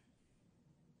Green.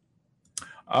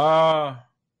 I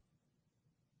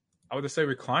would just say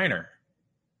recliner.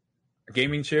 A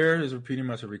gaming chair is pretty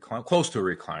much a recliner, close to a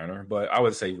recliner, but I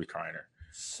would say recliner.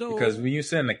 So, because when you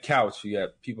sit on the couch, you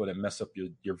got people that mess up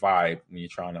your vibe when you're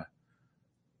trying to,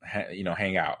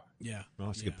 hang out. Yeah, well,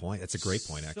 that's a good point. That's a great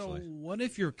point, actually. So, what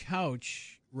if your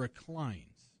couch reclines?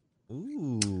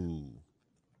 Ooh,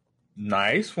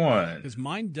 nice one. Because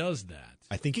mine does that.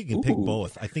 I think you can pick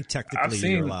both. I think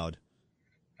technically you're allowed.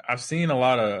 I've seen a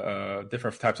lot of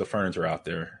different types of furniture out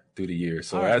there through the years,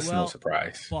 so that's no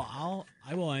surprise. Well,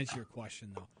 I will answer your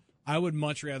question though. I would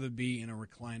much rather be in a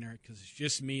recliner because it's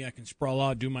just me. I can sprawl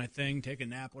out, do my thing, take a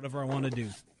nap, whatever I want to do.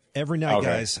 Every night,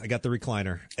 guys, I got the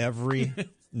recliner. Every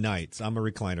night. I'm a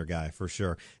recliner guy for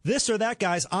sure. This or that,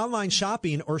 guys, online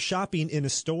shopping or shopping in a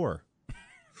store?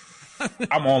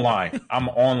 I'm online. I'm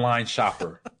an online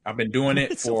shopper. I've been doing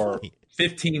it for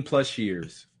 15 plus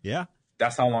years. Yeah.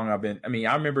 That's how long I've been. I mean,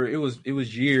 I remember it was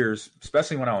years,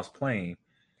 especially when I was playing.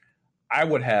 I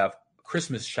would have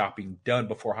Christmas shopping done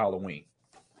before Halloween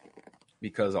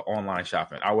because of online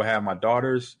shopping. I would have my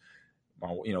daughters,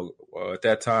 at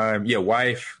that time,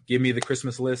 wife, give me the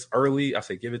Christmas list early. I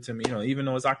say, give it to me, even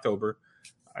though it's October.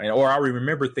 Or I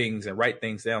remember things and write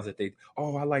things down that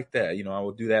I like that. I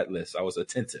would do that list. I was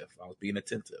attentive. I was being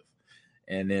attentive.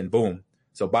 And then boom.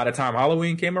 So by the time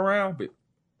Halloween came around,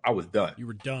 I was done. You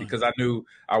were done. Because I knew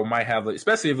I might have,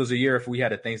 especially if it was a year, if we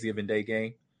had a Thanksgiving Day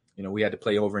game, we had to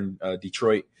play over in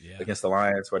Detroit against the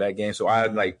Lions for that game. So I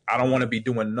don't want to be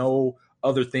doing no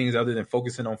other things other than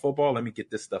focusing on football. Let me get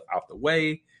this stuff out the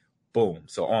way. Boom.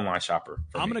 So online shopper.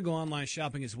 I'm going to go online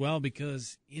shopping as well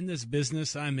because in this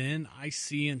business I'm in, I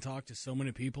see and talk to so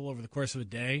many people over the course of a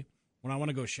day. When I want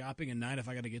to go shopping at night, if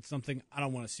I got to get something, I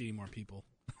don't want to see any more people.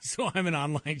 So I'm an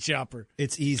online shopper.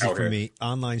 It's easy for me.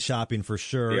 Online shopping for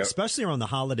sure, especially around the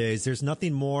holidays. There's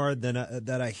nothing more than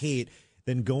that I hate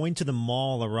than going to the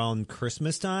mall around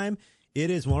Christmas time. It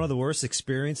is one of the worst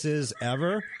experiences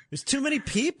ever. There's too many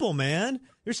people, man.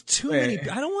 There's too many.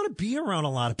 I don't want to be around a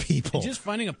lot of people. And just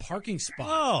finding a parking spot.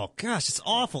 Oh gosh, it's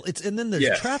awful. And then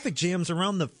there's traffic jams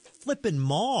around the flipping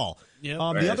mall. Yep.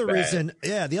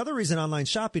 The other reason online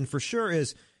shopping for sure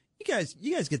is you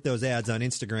guys get those ads on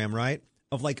Instagram, right?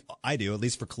 Of I do, at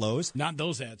least for clothes. Not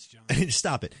those ads, John.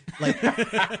 Stop it.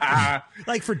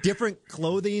 Like for different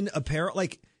clothing, apparel,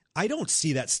 I don't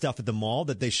see that stuff at the mall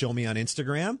that they show me on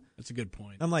Instagram. That's a good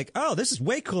point. I'm like, oh, this is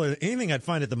way cooler than anything I'd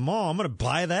find at the mall. I'm going to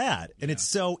buy that. And it's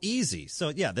so easy.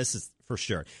 So, this is for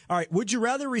sure. All right. Would you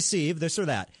rather receive this or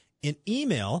that, an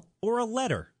email or a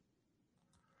letter?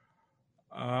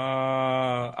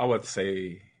 I would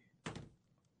say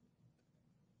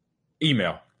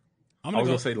email. I was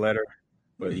going to say letter,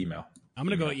 but email. I'm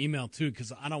going to go email, too,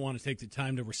 because I don't want to take the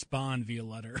time to respond via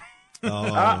letter.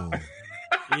 Oh.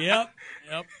 Yep.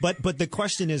 But the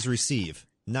question is receive,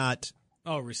 not.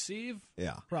 Oh, receive?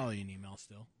 Yeah. Probably an email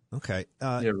still. Okay.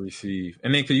 Receive.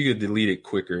 And then you could delete it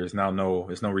quicker. There's no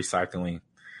recycling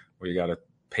where you got to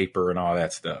paper and all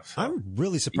that stuff. So, I'm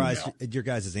really surprised at your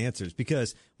guys' answers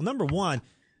because, well, number one,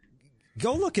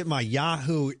 go look at my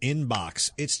Yahoo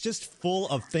inbox. It's just full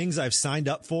of things I've signed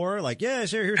up for.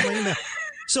 Here's my email.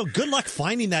 So good luck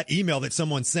finding that email that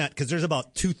someone sent because there's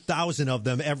about 2,000 of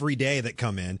them every day that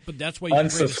come in. But that's why you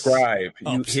unsubscribe.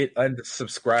 You hit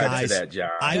unsubscribe guys, to that, John.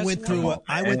 I went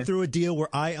through a deal where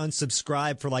I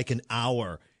unsubscribed for an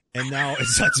hour, and now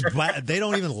it's such bad. They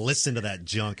don't even listen to that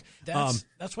junk.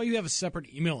 That's why you have a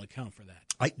separate email account for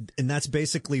that. And that's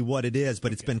basically what it is.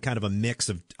 But it's been kind of a mix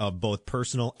of both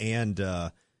personal and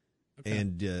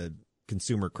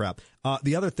consumer crap.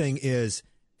 The other thing is,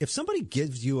 if somebody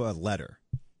gives you a letter.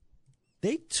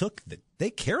 They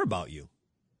care about you.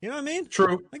 You know what I mean?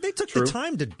 True. They took the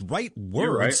time to write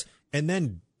words and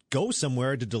then go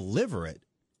somewhere to deliver it,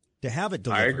 to have it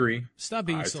delivered. I agree. Stop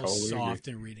being so soft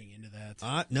and reading into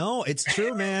that. No, it's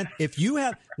true, man.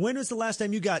 When was the last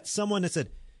time you got someone that said,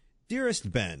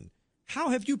 "Dearest Ben, how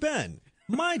have you been?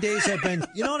 My days have been,"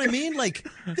 you know what I mean?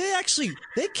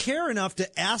 They care enough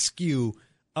to ask you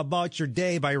about your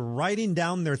day by writing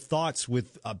down their thoughts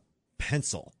with a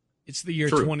pencil. It's the year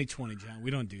 2020, John.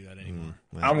 We don't do that anymore.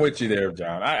 I'm with you there,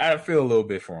 John. I feel a little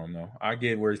bit for him, though. I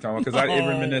get where he's talking about, because I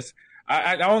reminisce.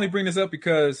 I only bring this up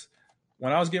because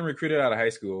when I was getting recruited out of high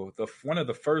school, one of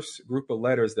the first group of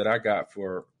letters that I got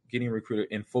for getting recruited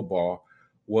in football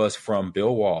was from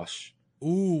Bill Walsh.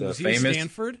 Ooh, was he at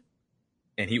Stanford?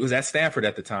 And he was at Stanford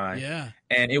at the time. Yeah.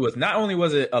 And it was not only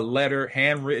was it a letter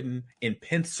handwritten in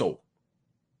pencil,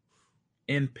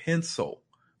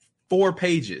 4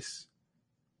 pages.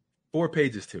 4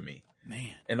 pages to me.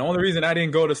 Man. And the only reason I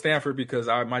didn't go to Stanford because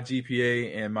my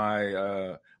GPA and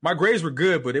my grades were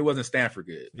good, but it wasn't Stanford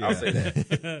good. Yeah. I'll say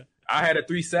that. I had a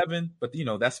 3.7, but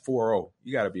that's 4.0.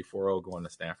 You got to be 4.0 going to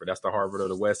Stanford. That's the Harvard of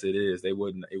the West. It is. It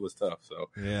was tough. So,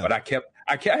 yeah. But I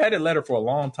had a letter for a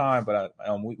long time, but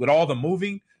with all the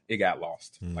moving, it got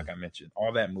lost. Like I mentioned,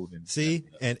 all that moving. See,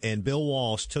 and Bill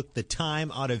Walsh took the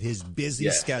time out of his busy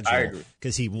schedule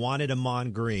because he wanted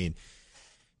Ahman Green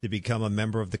to become a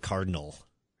member of the Cardinal.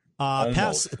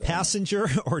 Passenger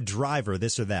or driver,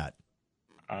 this or that?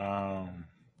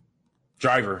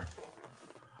 Driver.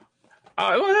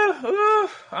 I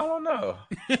don't know.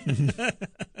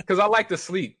 Because I like to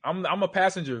sleep. I'm a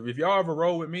passenger. If y'all ever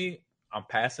roll with me, I'm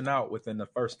passing out within the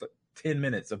first 10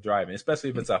 minutes of driving, especially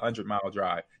if it's a 100-mile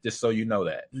drive, just so you know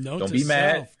that. Don't be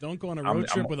mad. Don't go on a road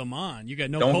trip with Ahman. You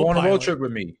got no Don't co-pilot. go on a road trip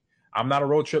with me. I'm not a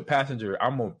road trip passenger.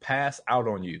 I'm going to pass out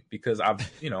on you because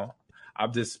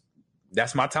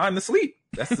that's my time to sleep.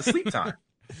 That's the sleep time.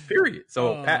 Period.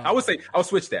 So I would say I'll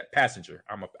switch that. Passenger.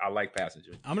 I like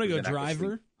passenger. I'm gonna go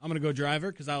driver. I'm gonna go driver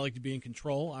because I like to be in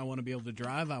control. I want to be able to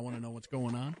drive. I want to know what's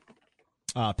going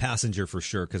on. Passenger for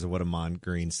sure because of what Ahman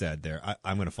Green said there.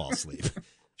 I'm gonna fall asleep.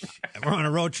 If we're on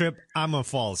a road trip, I'm gonna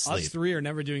fall asleep. Us three are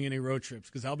never doing any road trips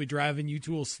because I'll be driving. You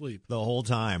two will sleep the whole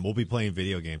time. We'll be playing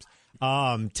video games.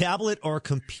 Tablet or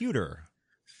computer?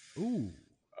 Ooh,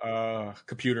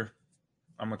 computer.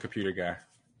 I'm a computer guy.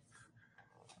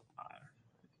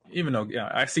 Even though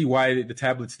I see why the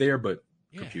tablet's there, but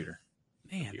computer.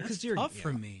 Man, that's tough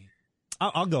for me.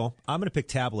 I'll go. I'm going to pick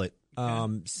tablet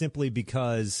simply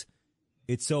because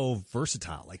it's so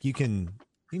versatile. Like you can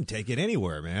take it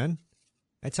anywhere, man.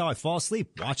 That's how I fall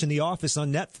asleep, watching The Office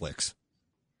on Netflix.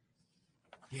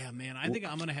 Yeah, man. I think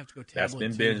I'm going to have to go tablet.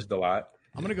 That's been binged a lot.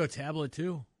 I'm going to go tablet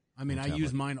too. I mean, I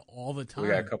use mine all the time. We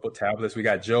got a couple of tablets. We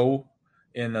got Joe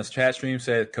in the chat stream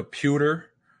said computer,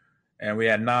 and we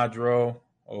had Nadro.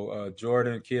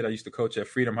 Jordan, kid I used to coach at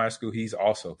Freedom High School. He's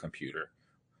also computer.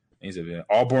 He's a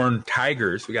Auburn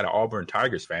Tigers. We got an Auburn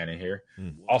Tigers fan in here.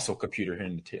 Also computer here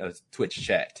in the Twitch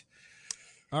chat.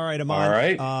 All right, Ahman. All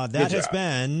right. That has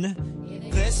been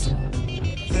this.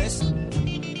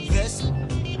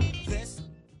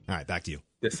 All right, back to you.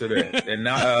 This or that. And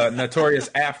now, Notorious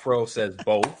Afro says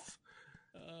both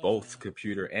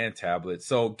computer and tablet.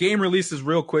 So game releases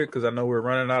real quick because I know we're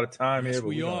running out of time here. But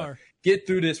we are. Get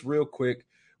through this real quick.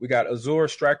 We got Azure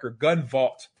Striker Gun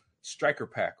Vault Striker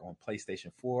Pack on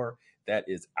PlayStation 4. That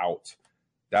is out.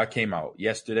 That came out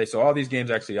yesterday. So all these games,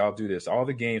 actually, I'll do this. All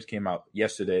the games came out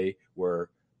yesterday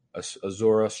were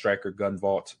Azure Striker Gun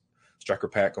Vault Striker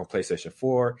Pack on PlayStation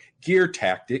 4. Gear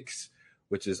Tactics,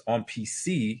 which is on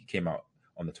PC, came out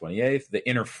on the 28th. The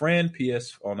Inner Friend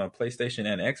PS on a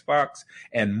PlayStation and Xbox.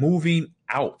 And Moving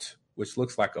Out, which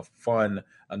looks like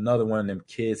another one of them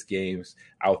kids games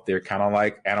out there, kind of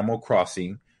like Animal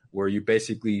Crossing, where you're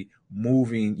basically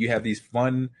moving. You have these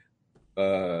fun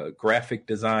graphic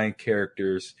design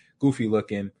characters, goofy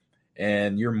looking,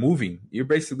 and you're moving. You're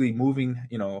basically moving,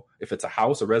 if it's a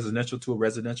house, a residential to a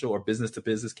residential, or business to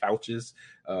business, couches,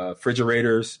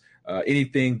 refrigerators,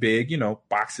 anything big,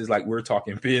 boxes like we're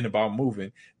talking big about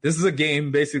moving. This is a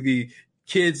game, basically,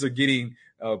 kids are getting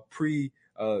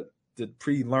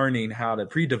pre-learning how to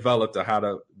pre-develop how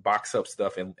to box up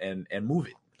stuff and move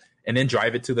it and then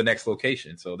drive it to the next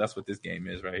location. So that's what this game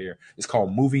is right here. It's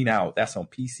called Moving Out. That's on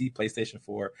PC, PlayStation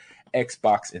 4,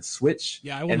 Xbox, and Switch.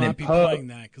 Yeah, I will not be playing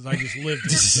that because I just lived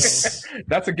it. So.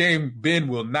 That's a game Ben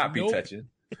will not be touching,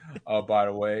 by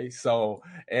the way. So,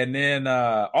 and then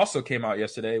also came out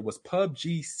yesterday was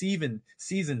PUBG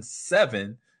Season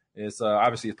 7. It's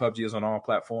obviously PUBG is on all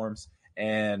platforms.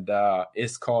 And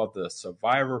it's called the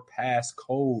Survivor Pass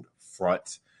Cold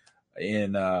Front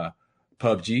in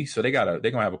PUBG. So they're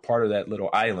gonna have a part of that little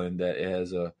island that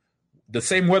has the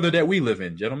same weather that we live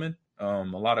in, gentlemen. A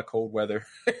lot of cold weather,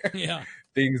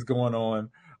 things going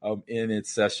on in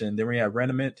its session. Then we have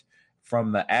Remnant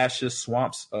from the Ashes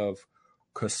Swamps of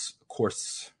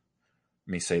Corsus.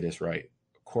 Let me say this right.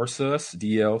 Corsus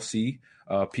DLC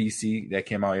PC that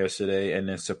came out yesterday, and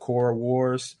then Sakura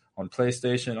Wars on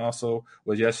PlayStation also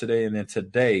was yesterday. And then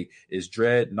today is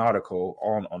Dread Nautical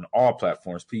on all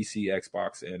platforms, PC,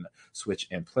 Xbox, and Switch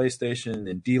and PlayStation.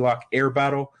 And D-Lock Air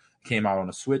Battle came out on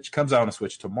the Switch, comes out on the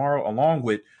Switch tomorrow, along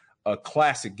with a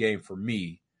classic game for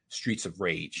me, Streets of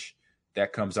Rage.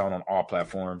 That comes out on all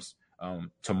platforms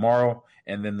tomorrow.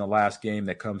 And then the last game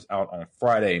that comes out on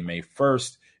Friday, May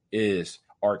 1st, is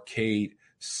Arcade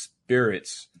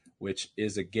Spirits, which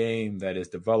is a game that is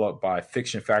developed by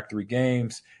Fiction Factory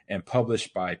Games and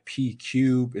published by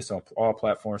P-Cube. It's on all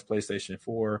platforms, PlayStation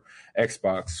 4,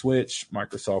 Xbox, Switch,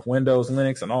 Microsoft Windows,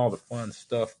 Linux, and all the fun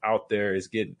stuff out there is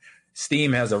getting.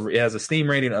 Steam has a Steam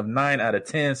rating of 9 out of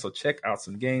 10, so check out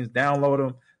some games, download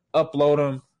them, upload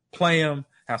them, play them,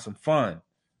 have some fun.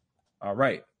 All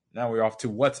right, now we're off to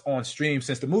what's on stream.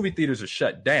 Since the movie theaters are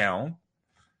shut down,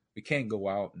 we can't go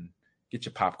out and get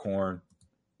your popcorn.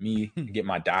 Me get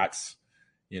my dots,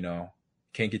 can't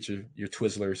get your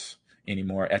Twizzlers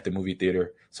anymore at the movie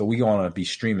theater. So we gonna be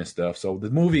streaming stuff. So the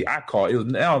movie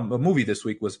the movie this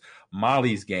week was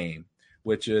Molly's Game,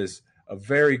 which is a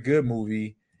very good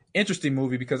movie, interesting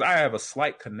movie because I have a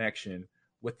slight connection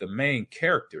with the main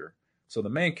character. So the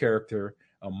main character,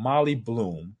 Molly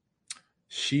Bloom,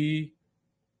 she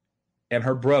and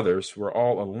her brothers were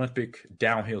all Olympic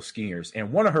downhill skiers.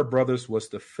 And one of her brothers was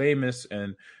the famous,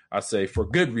 and I say for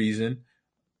good reason,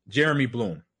 Jeremy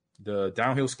Bloom, the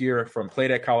downhill skier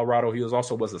played at Colorado. He was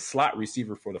a slot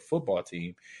receiver for the football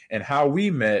team. And how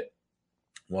we met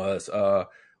was,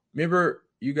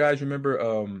 you guys remember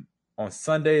on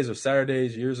Sundays or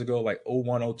Saturdays years ago, like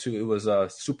 01, 02, it was a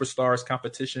Superstars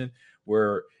competition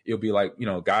where it'll be like,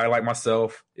 a guy like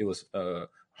myself. It was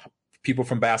people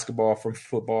from basketball, from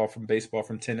football, from baseball,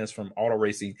 from tennis, from auto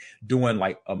racing, doing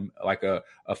like a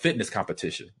fitness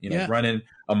competition, running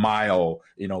a mile,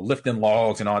 lifting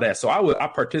logs and all that. So I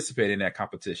participated in that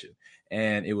competition,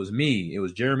 and it was me, it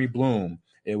was Jeremy Bloom,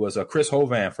 it was Chris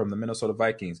Hovan from the Minnesota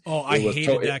Vikings. Oh, I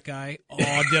hated that guy.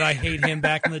 Oh, did I hate him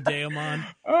back in the day, Amon?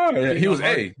 Oh,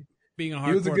 yeah, being a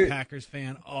hardcore Packers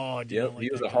fan. Oh, he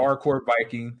was a hardcore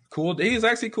Viking. Cool. He's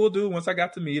actually a cool dude once I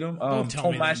got to meet him. Don't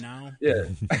tell me that now. Yeah.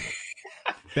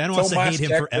 Ben wants to hate him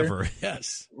forever.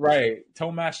 Yes. Right.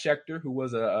 Tomas Schechter, who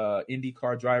was a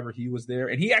IndyCar driver, he was there.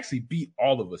 And he actually beat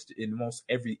all of us in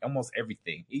almost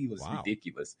everything. He was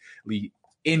ridiculously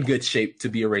in good shape to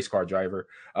be a race car driver.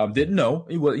 Didn't know.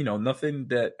 He was, nothing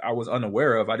that I was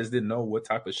unaware of. I just didn't know what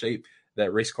type of shape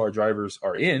that race car drivers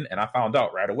are in. And I found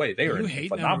out right away. They were in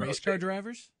phenomenal race car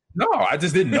drivers? No, I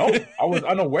just didn't know. I was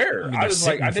unaware. I was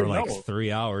like, I didn't know.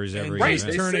 3 hours every race.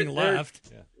 Turning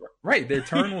left. Right, they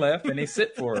turn left and they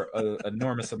sit for an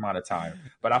enormous amount of time.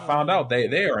 But I found out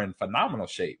they are in phenomenal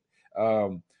shape.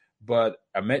 But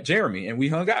I met Jeremy and we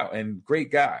hung out, and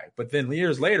great guy. But then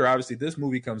years later, obviously, this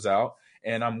movie comes out,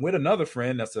 and I'm with another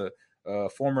friend that's a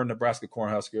former Nebraska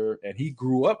Cornhusker, and he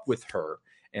grew up with her.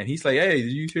 And he's like, "Hey,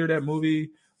 did you hear that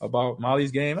movie about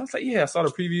Molly's Game?" I was like, "Yeah, I saw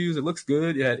the previews. It looks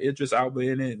good. It had Idris Elba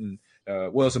in it, and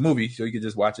it's a movie, so you can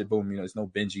just watch it. Boom, there's no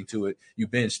binging to it. You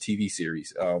binge TV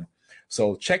series."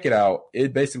 So check it out.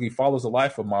 It basically follows the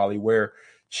life of Molly, where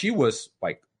she was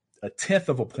like a tenth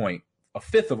of a point, a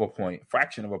fifth of a point,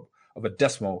 fraction of a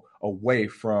decimal away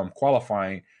from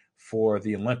qualifying for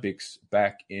the Olympics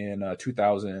back in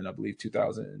 2000, I believe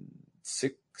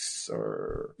 2006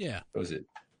 or was it?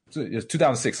 It was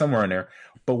 2006, somewhere in there.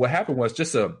 But what happened was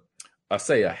just a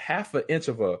half an inch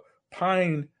of a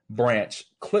pine branch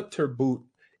clipped her boot,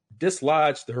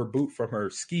 dislodged her boot from her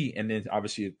ski, and then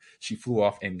obviously she flew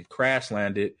off and crash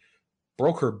landed,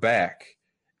 broke her back,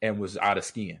 and was out of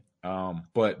skiing.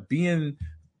 But being,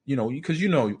 because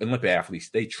Olympic athletes,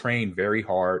 they train very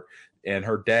hard, and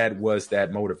her dad was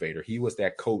that motivator. He was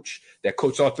that coach that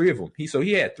coached all three of them.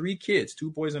 He had 3 kids, 2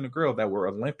 boys and a girl, that were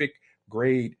Olympic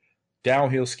grade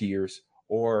downhill skiers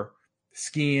or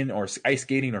skiing or ice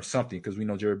skating or something, because we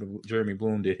know Jeremy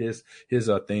Bloom did his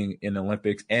thing in the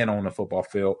Olympics and on the football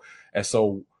field. And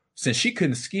so since she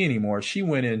couldn't ski anymore, she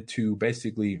went into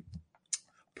basically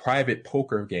private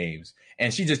poker games,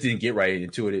 and she just didn't get right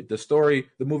into it. The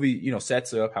movie,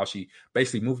 sets up how she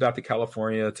basically moved out to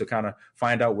California to kind of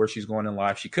find out where she's going in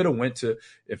life. She could have went to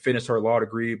and finished her law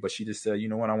degree, but she just said, you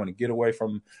know what, I want to get away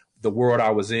from the world I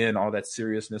was in, all that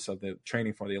seriousness of the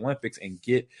training for the Olympics, and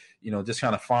get, just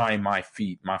kind of find my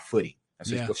footing. And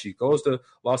so she goes to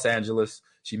Los Angeles.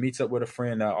 She meets up with a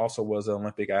friend that also was an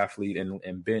Olympic athlete, and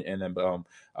then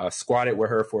squatted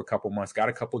with her for a couple months, got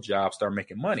a couple jobs, started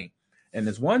making money. And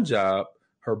this one job,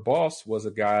 her boss was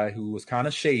a guy who was kind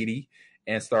of shady,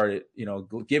 and started,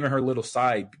 giving her little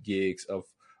side gigs of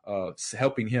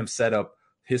helping him set up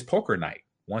his poker night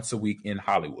once a week in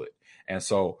Hollywood. And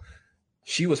so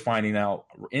she was finding out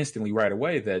instantly right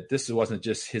away that this wasn't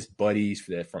just his buddies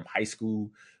from high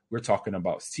school. We're talking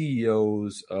about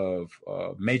CEOs of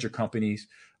major companies,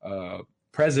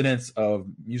 presidents of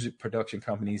music production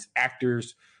companies,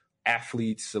 actors,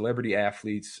 athletes, celebrity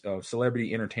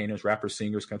entertainers, rappers,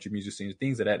 singers, country music singers,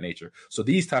 things of that nature. So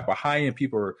these type of high-end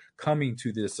people are coming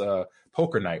to this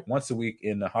poker night once a week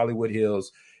in the Hollywood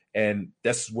Hills. And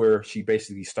that's where she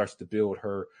basically starts to build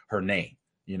her name.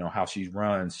 You know, how she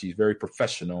runs. She's very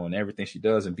professional in everything she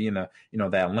does. And being that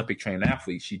Olympic trained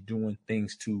athlete, she's doing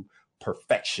things to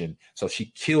perfection. So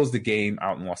she kills the game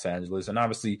out in Los Angeles. And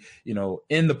obviously,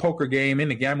 in the poker game, in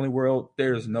the gambling world,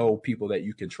 there's no people that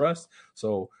you can trust.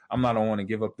 So I'm not going to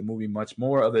give up the movie much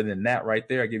more other than that right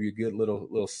there. I give you a good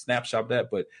little snapshot of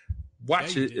that, but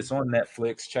watch it. It's on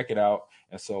Netflix. Check it out.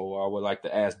 And so I would like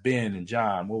to ask Ben and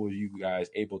John, what were you guys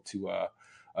able to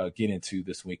get into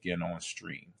this weekend on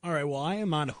stream? All right. Well, I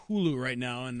am on Hulu right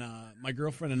now, and my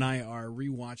girlfriend and I are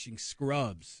rewatching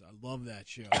Scrubs. I love that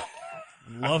show.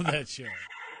 Love that show.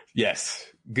 Yes.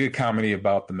 Good comedy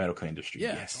about the medical industry.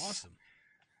 Yeah, yes. It's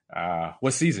awesome.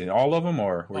 What season? All of them,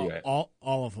 or where you at? All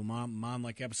of them. I'm on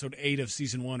like episode 8 of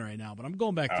season 1 right now, but I'm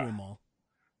going back through them all.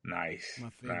 Nice.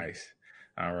 Nice.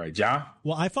 All right, John?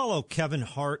 Well, I follow Kevin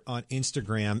Hart on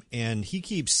Instagram, and he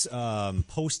keeps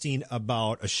posting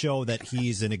about a show that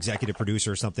he's an executive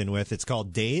producer or something with. It's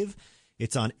called Dave.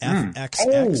 It's on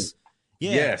FXX.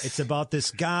 Yeah, yes. It's about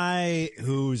this guy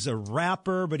who's a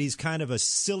rapper, but he's kind of a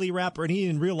silly rapper, and he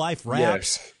in real life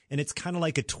raps. Yes. And it's kind of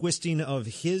like a twisting of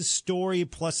his story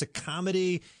plus a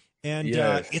comedy. And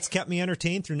it's kept me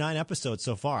entertained through 9 episodes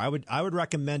so far. I would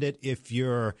recommend it if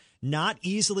you're not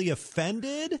easily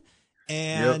offended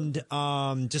and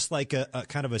just like a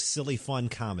kind of a silly, fun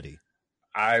comedy.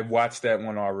 I watched that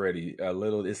one already.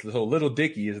 Little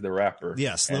Dicky is the rapper.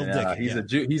 Yes, Little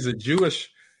Dicky. He's a Jewish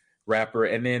rapper,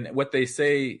 and then what they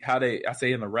say, I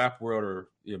say in the rap world or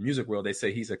music world, they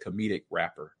say he's a comedic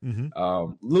rapper. Mm-hmm.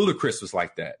 Ludacris was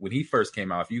like that when he first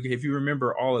came out. If you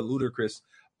remember all of Ludacris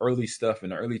early stuff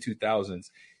in the early 2000s,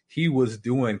 he was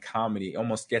doing comedy,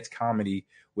 almost sketch comedy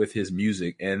with his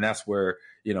music, and that's where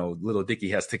Little Dicky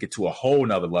has taken it to a whole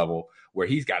nother level where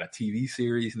he's got a TV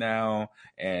series now.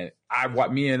 And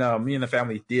me and the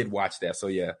family did watch that. So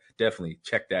yeah, definitely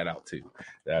check that out too.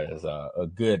 That is a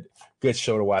good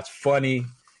show to watch. Funny,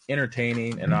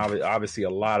 entertaining, and obviously a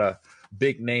lot of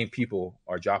big name people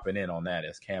are dropping in on that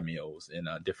as cameos in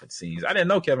different scenes. I didn't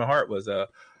know Kevin Hart was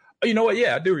you know what?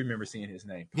 Yeah, I do remember seeing his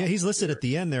name. Yeah, he's listed at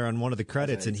the end there on one of the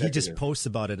credits, and he just posts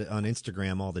about it on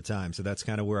Instagram all the time. So that's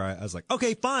kind of where I was like,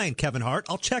 okay, fine, Kevin Hart,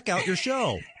 I'll check out your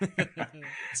show.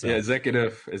 Yeah,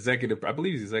 executive. I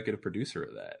believe he's executive producer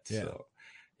of that. Yeah. So,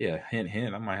 yeah,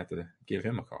 hint. I might have to give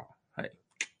him a call.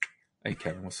 Hey,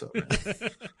 Kevin, what's up,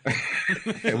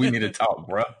 man? We need to talk,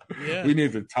 bro. Yeah. We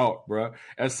need to talk, bro.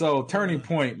 And so, Turning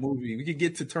Point movie. We can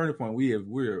get to Turning Point.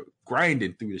 We're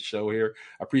grinding through the show here.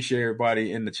 I appreciate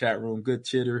everybody in the chat room. Good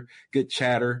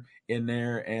chatter in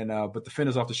there. And but to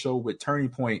finish off the show with Turning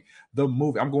Point, the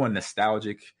movie. I'm going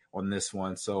nostalgic on this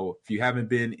one. So if you haven't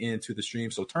been into the stream,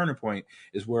 so Turning Point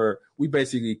is where we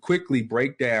basically quickly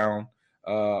break down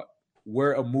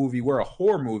where a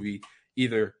horror movie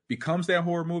either becomes that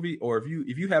horror movie, or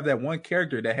if you have that one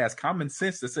character that has common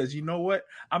sense that says, you know what,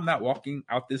 I'm not walking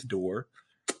out this door.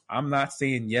 I'm not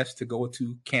saying yes to go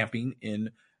to camping in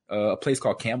a place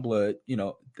called Camp Blood.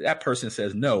 That person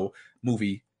says no,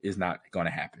 movie is not going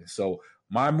to happen. So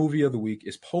my movie of the week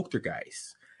is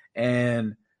Poltergeist,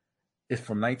 and it's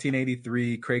from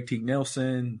 1983. Craig T.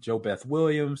 Nelson, Joe Beth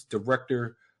Williams,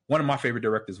 director, one of my favorite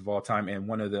directors of all time, and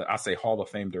one of the, I say, Hall of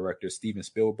Fame directors, Steven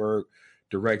Spielberg,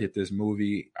 directed this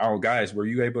movie. Oh, guys, were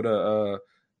you able to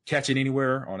catch it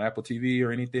anywhere on Apple TV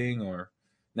or anything, or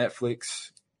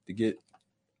Netflix, to get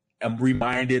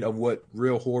reminded of what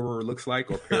real horror looks like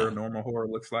or paranormal horror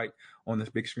looks like on this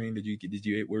big screen?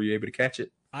 Were you able to catch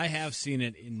it? I have seen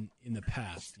it in the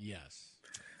past, yes.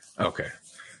 Okay.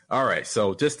 All right.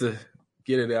 So just to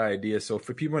get an idea, so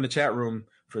for people in the chat room,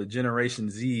 for Generation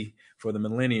Z, for the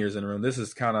millennials in the room, this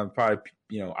is kind of probably,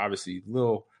 obviously a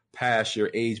little past your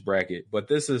age bracket, but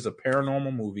this is a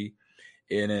paranormal movie,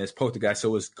 and it's Poltergeist.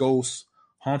 So it's ghosts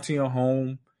haunting a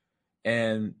home,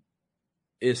 and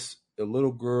it's a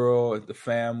little girl, the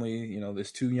family,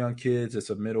 there's 2 young kids. It's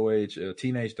a middle-aged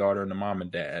teenage daughter and the mom and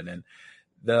dad. And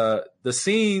the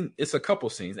scene, it's a couple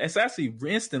scenes. It's actually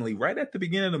instantly right at the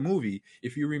beginning of the movie.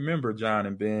 If you remember, John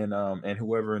and Ben and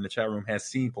whoever in the chat room has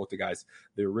seen Poltergeist,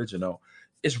 the original,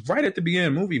 it's right at the beginning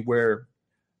of the movie where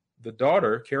the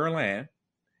daughter, Carol Ann,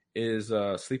 is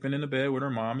sleeping in the bed with her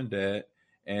mom and dad,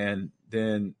 and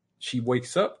then she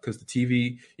wakes up because the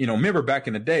TV, remember back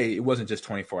in the day, it wasn't just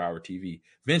 24-hour TV.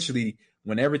 Eventually,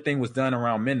 when everything was done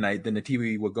around midnight, then the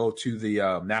TV would go to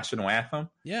the national anthem.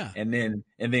 Yeah. And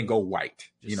then go white.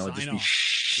 Just be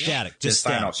static. Just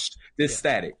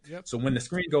static. Yep. So when the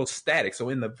screen goes static, so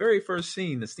in the very first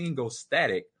scene, the scene goes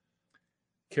static.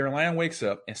 Caroline wakes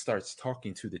up and starts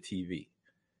talking to the TV.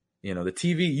 The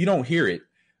TV, you don't hear it,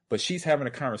 but she's having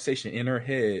a conversation in her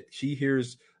head. She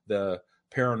hears the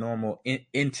paranormal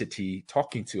entity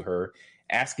talking to her,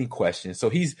 asking questions. So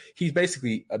he's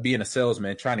basically being a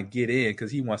salesman, trying to get in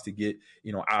because he wants to get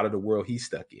out of the world he's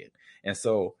stuck in. And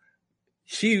so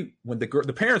when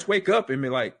the parents wake up and be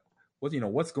like, well,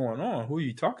 what's going on? Who are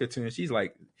you talking to? And she's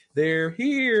like, they're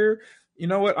here. You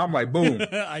know what? I'm like, boom,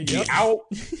 out.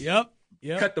 Yep.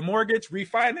 Cut the mortgage,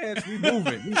 refinance, we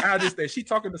moving. We out of this thing. She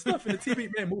talking to stuff in the TV,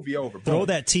 man. Movie over. Boom. Throw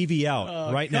that TV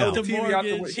out right now. The TV out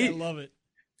the way. I love it.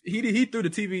 He threw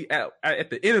the TV out at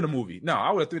the end of the movie. No,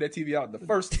 I would have threw that TV out in the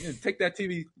first. Take that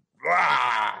TV.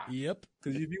 Yep.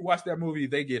 Because if you watch that movie,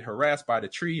 they get harassed by the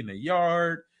tree in the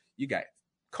yard. You got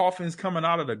coffins coming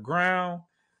out of the ground.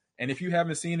 And if you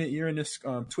haven't seen it, you're in this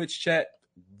Twitch chat.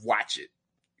 Watch it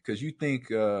because you think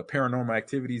Paranormal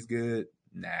Activity is good.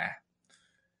 Nah.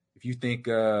 If you think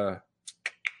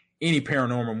any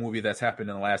paranormal movie that's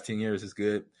happened in the last 10 years is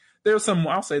good, there's some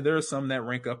that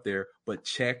rank up there, but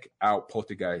check out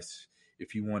Poltergeist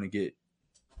if you want to get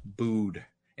booed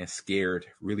and scared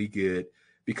really good,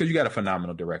 because you got a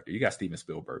phenomenal director. You got Steven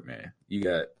Spielberg, man. You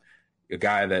got a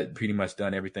guy that pretty much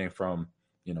done everything from,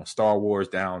 Star Wars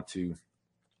down to,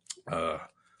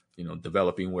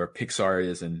 developing where Pixar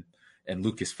is and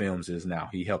Lucasfilms is now.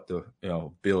 He helped to,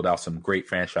 build out some great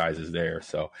franchises there.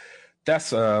 So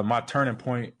that's my turning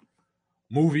point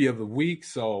movie of the week.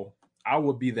 So I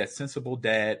would be that sensible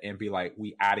dad and be like,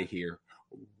 we out of here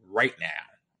right now.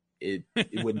 It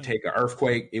wouldn't take an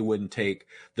earthquake. It wouldn't take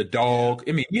the dog.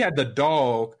 I mean, you had the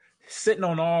dog sitting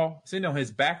on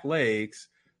his back legs,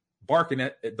 barking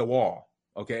at the wall.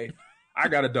 Okay. I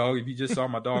got a dog. If you just saw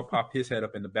my dog pop his head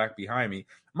up in the back behind me,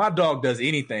 my dog does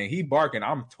anything. He barking.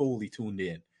 I'm totally tuned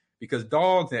in, because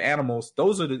dogs and animals,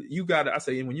 I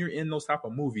say, when you're in those type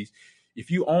of movies,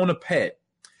 if you own a pet,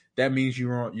 that means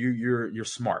you're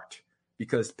smart,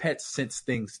 because pets sense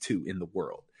things too in the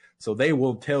world. So they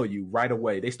will tell you right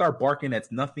away. They start barking at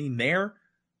nothing there.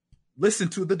 Listen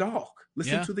to the dog.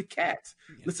 Listen to the cat.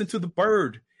 Listen to the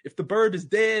bird. If the bird is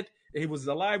dead, he was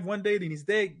alive one day, then he's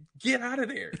dead, get out of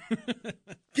there.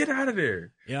 Get out of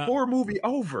there. Yeah. Horror movie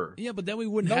over. Yeah, but then we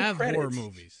wouldn't have horror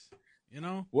movies.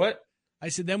 What? I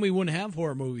said then we wouldn't have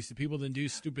horror movies so people didn't do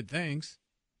stupid things.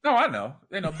 No, I know.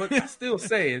 But I'm still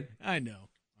saying. I know.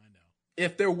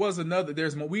 If there was another,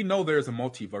 we know there's a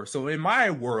multiverse. So in my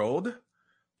world,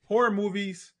 horror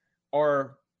movies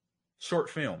are short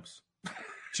films.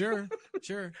 Sure.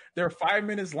 They're 5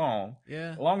 minutes long.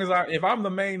 Yeah. As long as if I'm the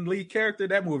main lead character,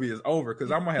 that movie is over, because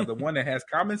I'm gonna have the one that has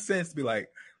common sense to be like,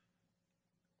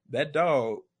 that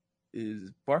dog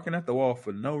is barking at the wall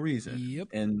for no reason. Yep.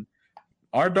 And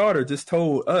our daughter just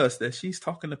told us that she's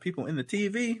talking to people in the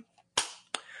TV.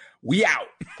 We out.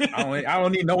 I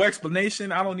don't need no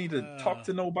explanation. I don't need to talk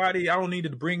to nobody. I don't need to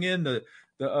bring in the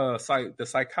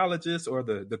psychologist or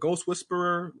the ghost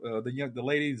whisperer, the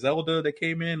lady Zelda that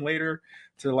came in later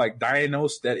to like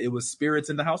diagnose that it was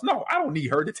spirits in the house. No, I don't need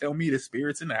her to tell me the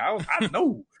spirits in the house. I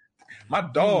know. My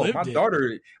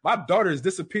daughter has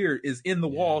disappeared, is in the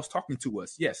walls talking to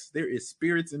us. Yes, there is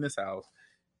spirits in this house.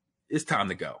 It's time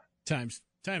to go. Time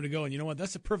to go. And you know what?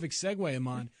 That's a perfect segue,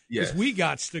 Amon. Yes. Because we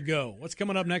gots to go. What's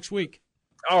coming up next week?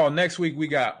 Oh, next week we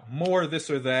got more this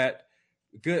or that.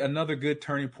 Another good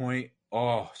turning point.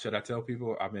 Oh, should I tell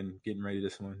people? I've been getting ready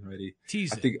this one ready.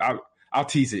 Tease it. I think I'll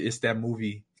tease it. It's that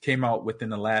movie, came out within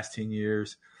the last 10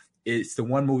 years. It's the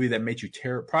one movie that made you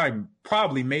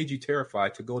probably made you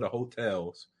terrified to go to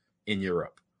hotels in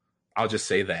Europe. I'll just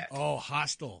say that. Oh,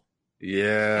 Hostel.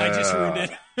 Yeah. I just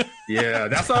ruined it. Yeah,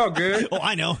 that's all good. Oh,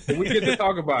 I know. We get to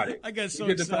talk about it. I got so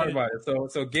we get excited. to talk about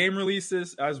it. So game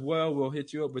releases as well. We'll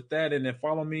hit you up with that. And then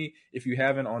follow me, if you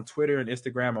haven't, on Twitter and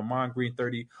Instagram, Amon Green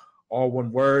 30, all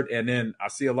one word. And then I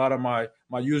see a lot of my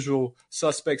usual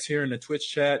suspects here in the Twitch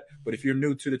chat. But if you're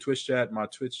new to the Twitch chat, my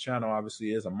Twitch channel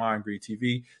obviously is Amon Green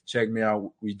TV. Check me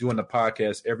out. We're doing the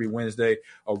podcast every Wednesday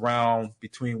around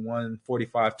between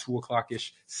 1:45, 2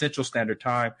 o'clock-ish Central Standard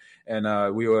Time.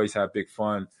 And we always have big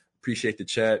fun. Appreciate the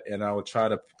chat. And I will try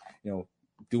to, I'm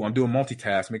doing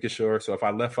multitask, making sure. So if I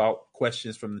left out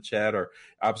questions from the chat or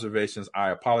observations,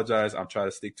 I apologize. I'm trying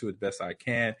to stick to it the best I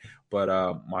can.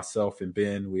 But myself and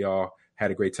Ben, we all had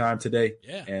a great time today.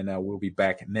 Yeah. And we'll be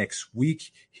back next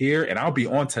week here. And I'll be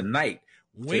on tonight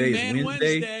Wingman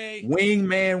Wednesday.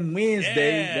 Wingman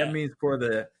Wednesday. Yeah. That means for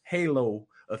the Halo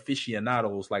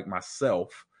aficionados like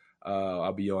myself,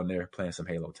 I'll be on there playing some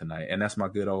Halo tonight. And that's my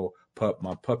good old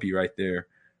my puppy right there,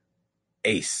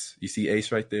 Ace. You see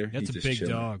Ace right there? That's a big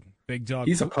chilling. Dog. Big dog.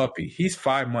 He's a puppy. He's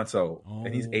 5 months old,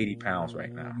 and he's 80 pounds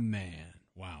right now. Man.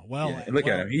 Wow. Well, yeah, look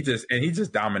at him. He's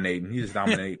just dominating. He's just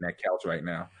dominating that couch right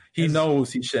now. He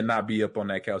knows he should not be up on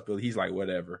that couch, but he's like,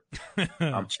 whatever.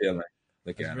 I'm chilling.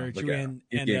 Look at him. Look at him.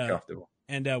 He's getting comfortable.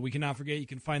 And we cannot forget, you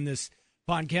can find this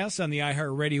podcast on the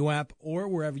iHeartRadio app or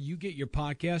wherever you get your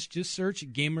podcast. Just search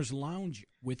Gamers Lounge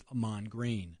with Ahman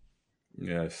Green.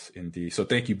 Yes, indeed. So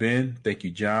thank you, Ben. Thank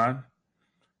you, John.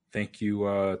 Thank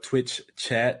you, Twitch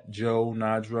chat, Joe,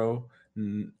 Nadro,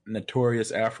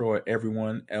 Notorious Afro, and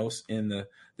everyone else in the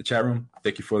chat room.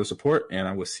 Thank you for the support, and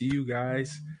I will see you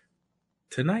guys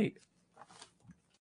tonight.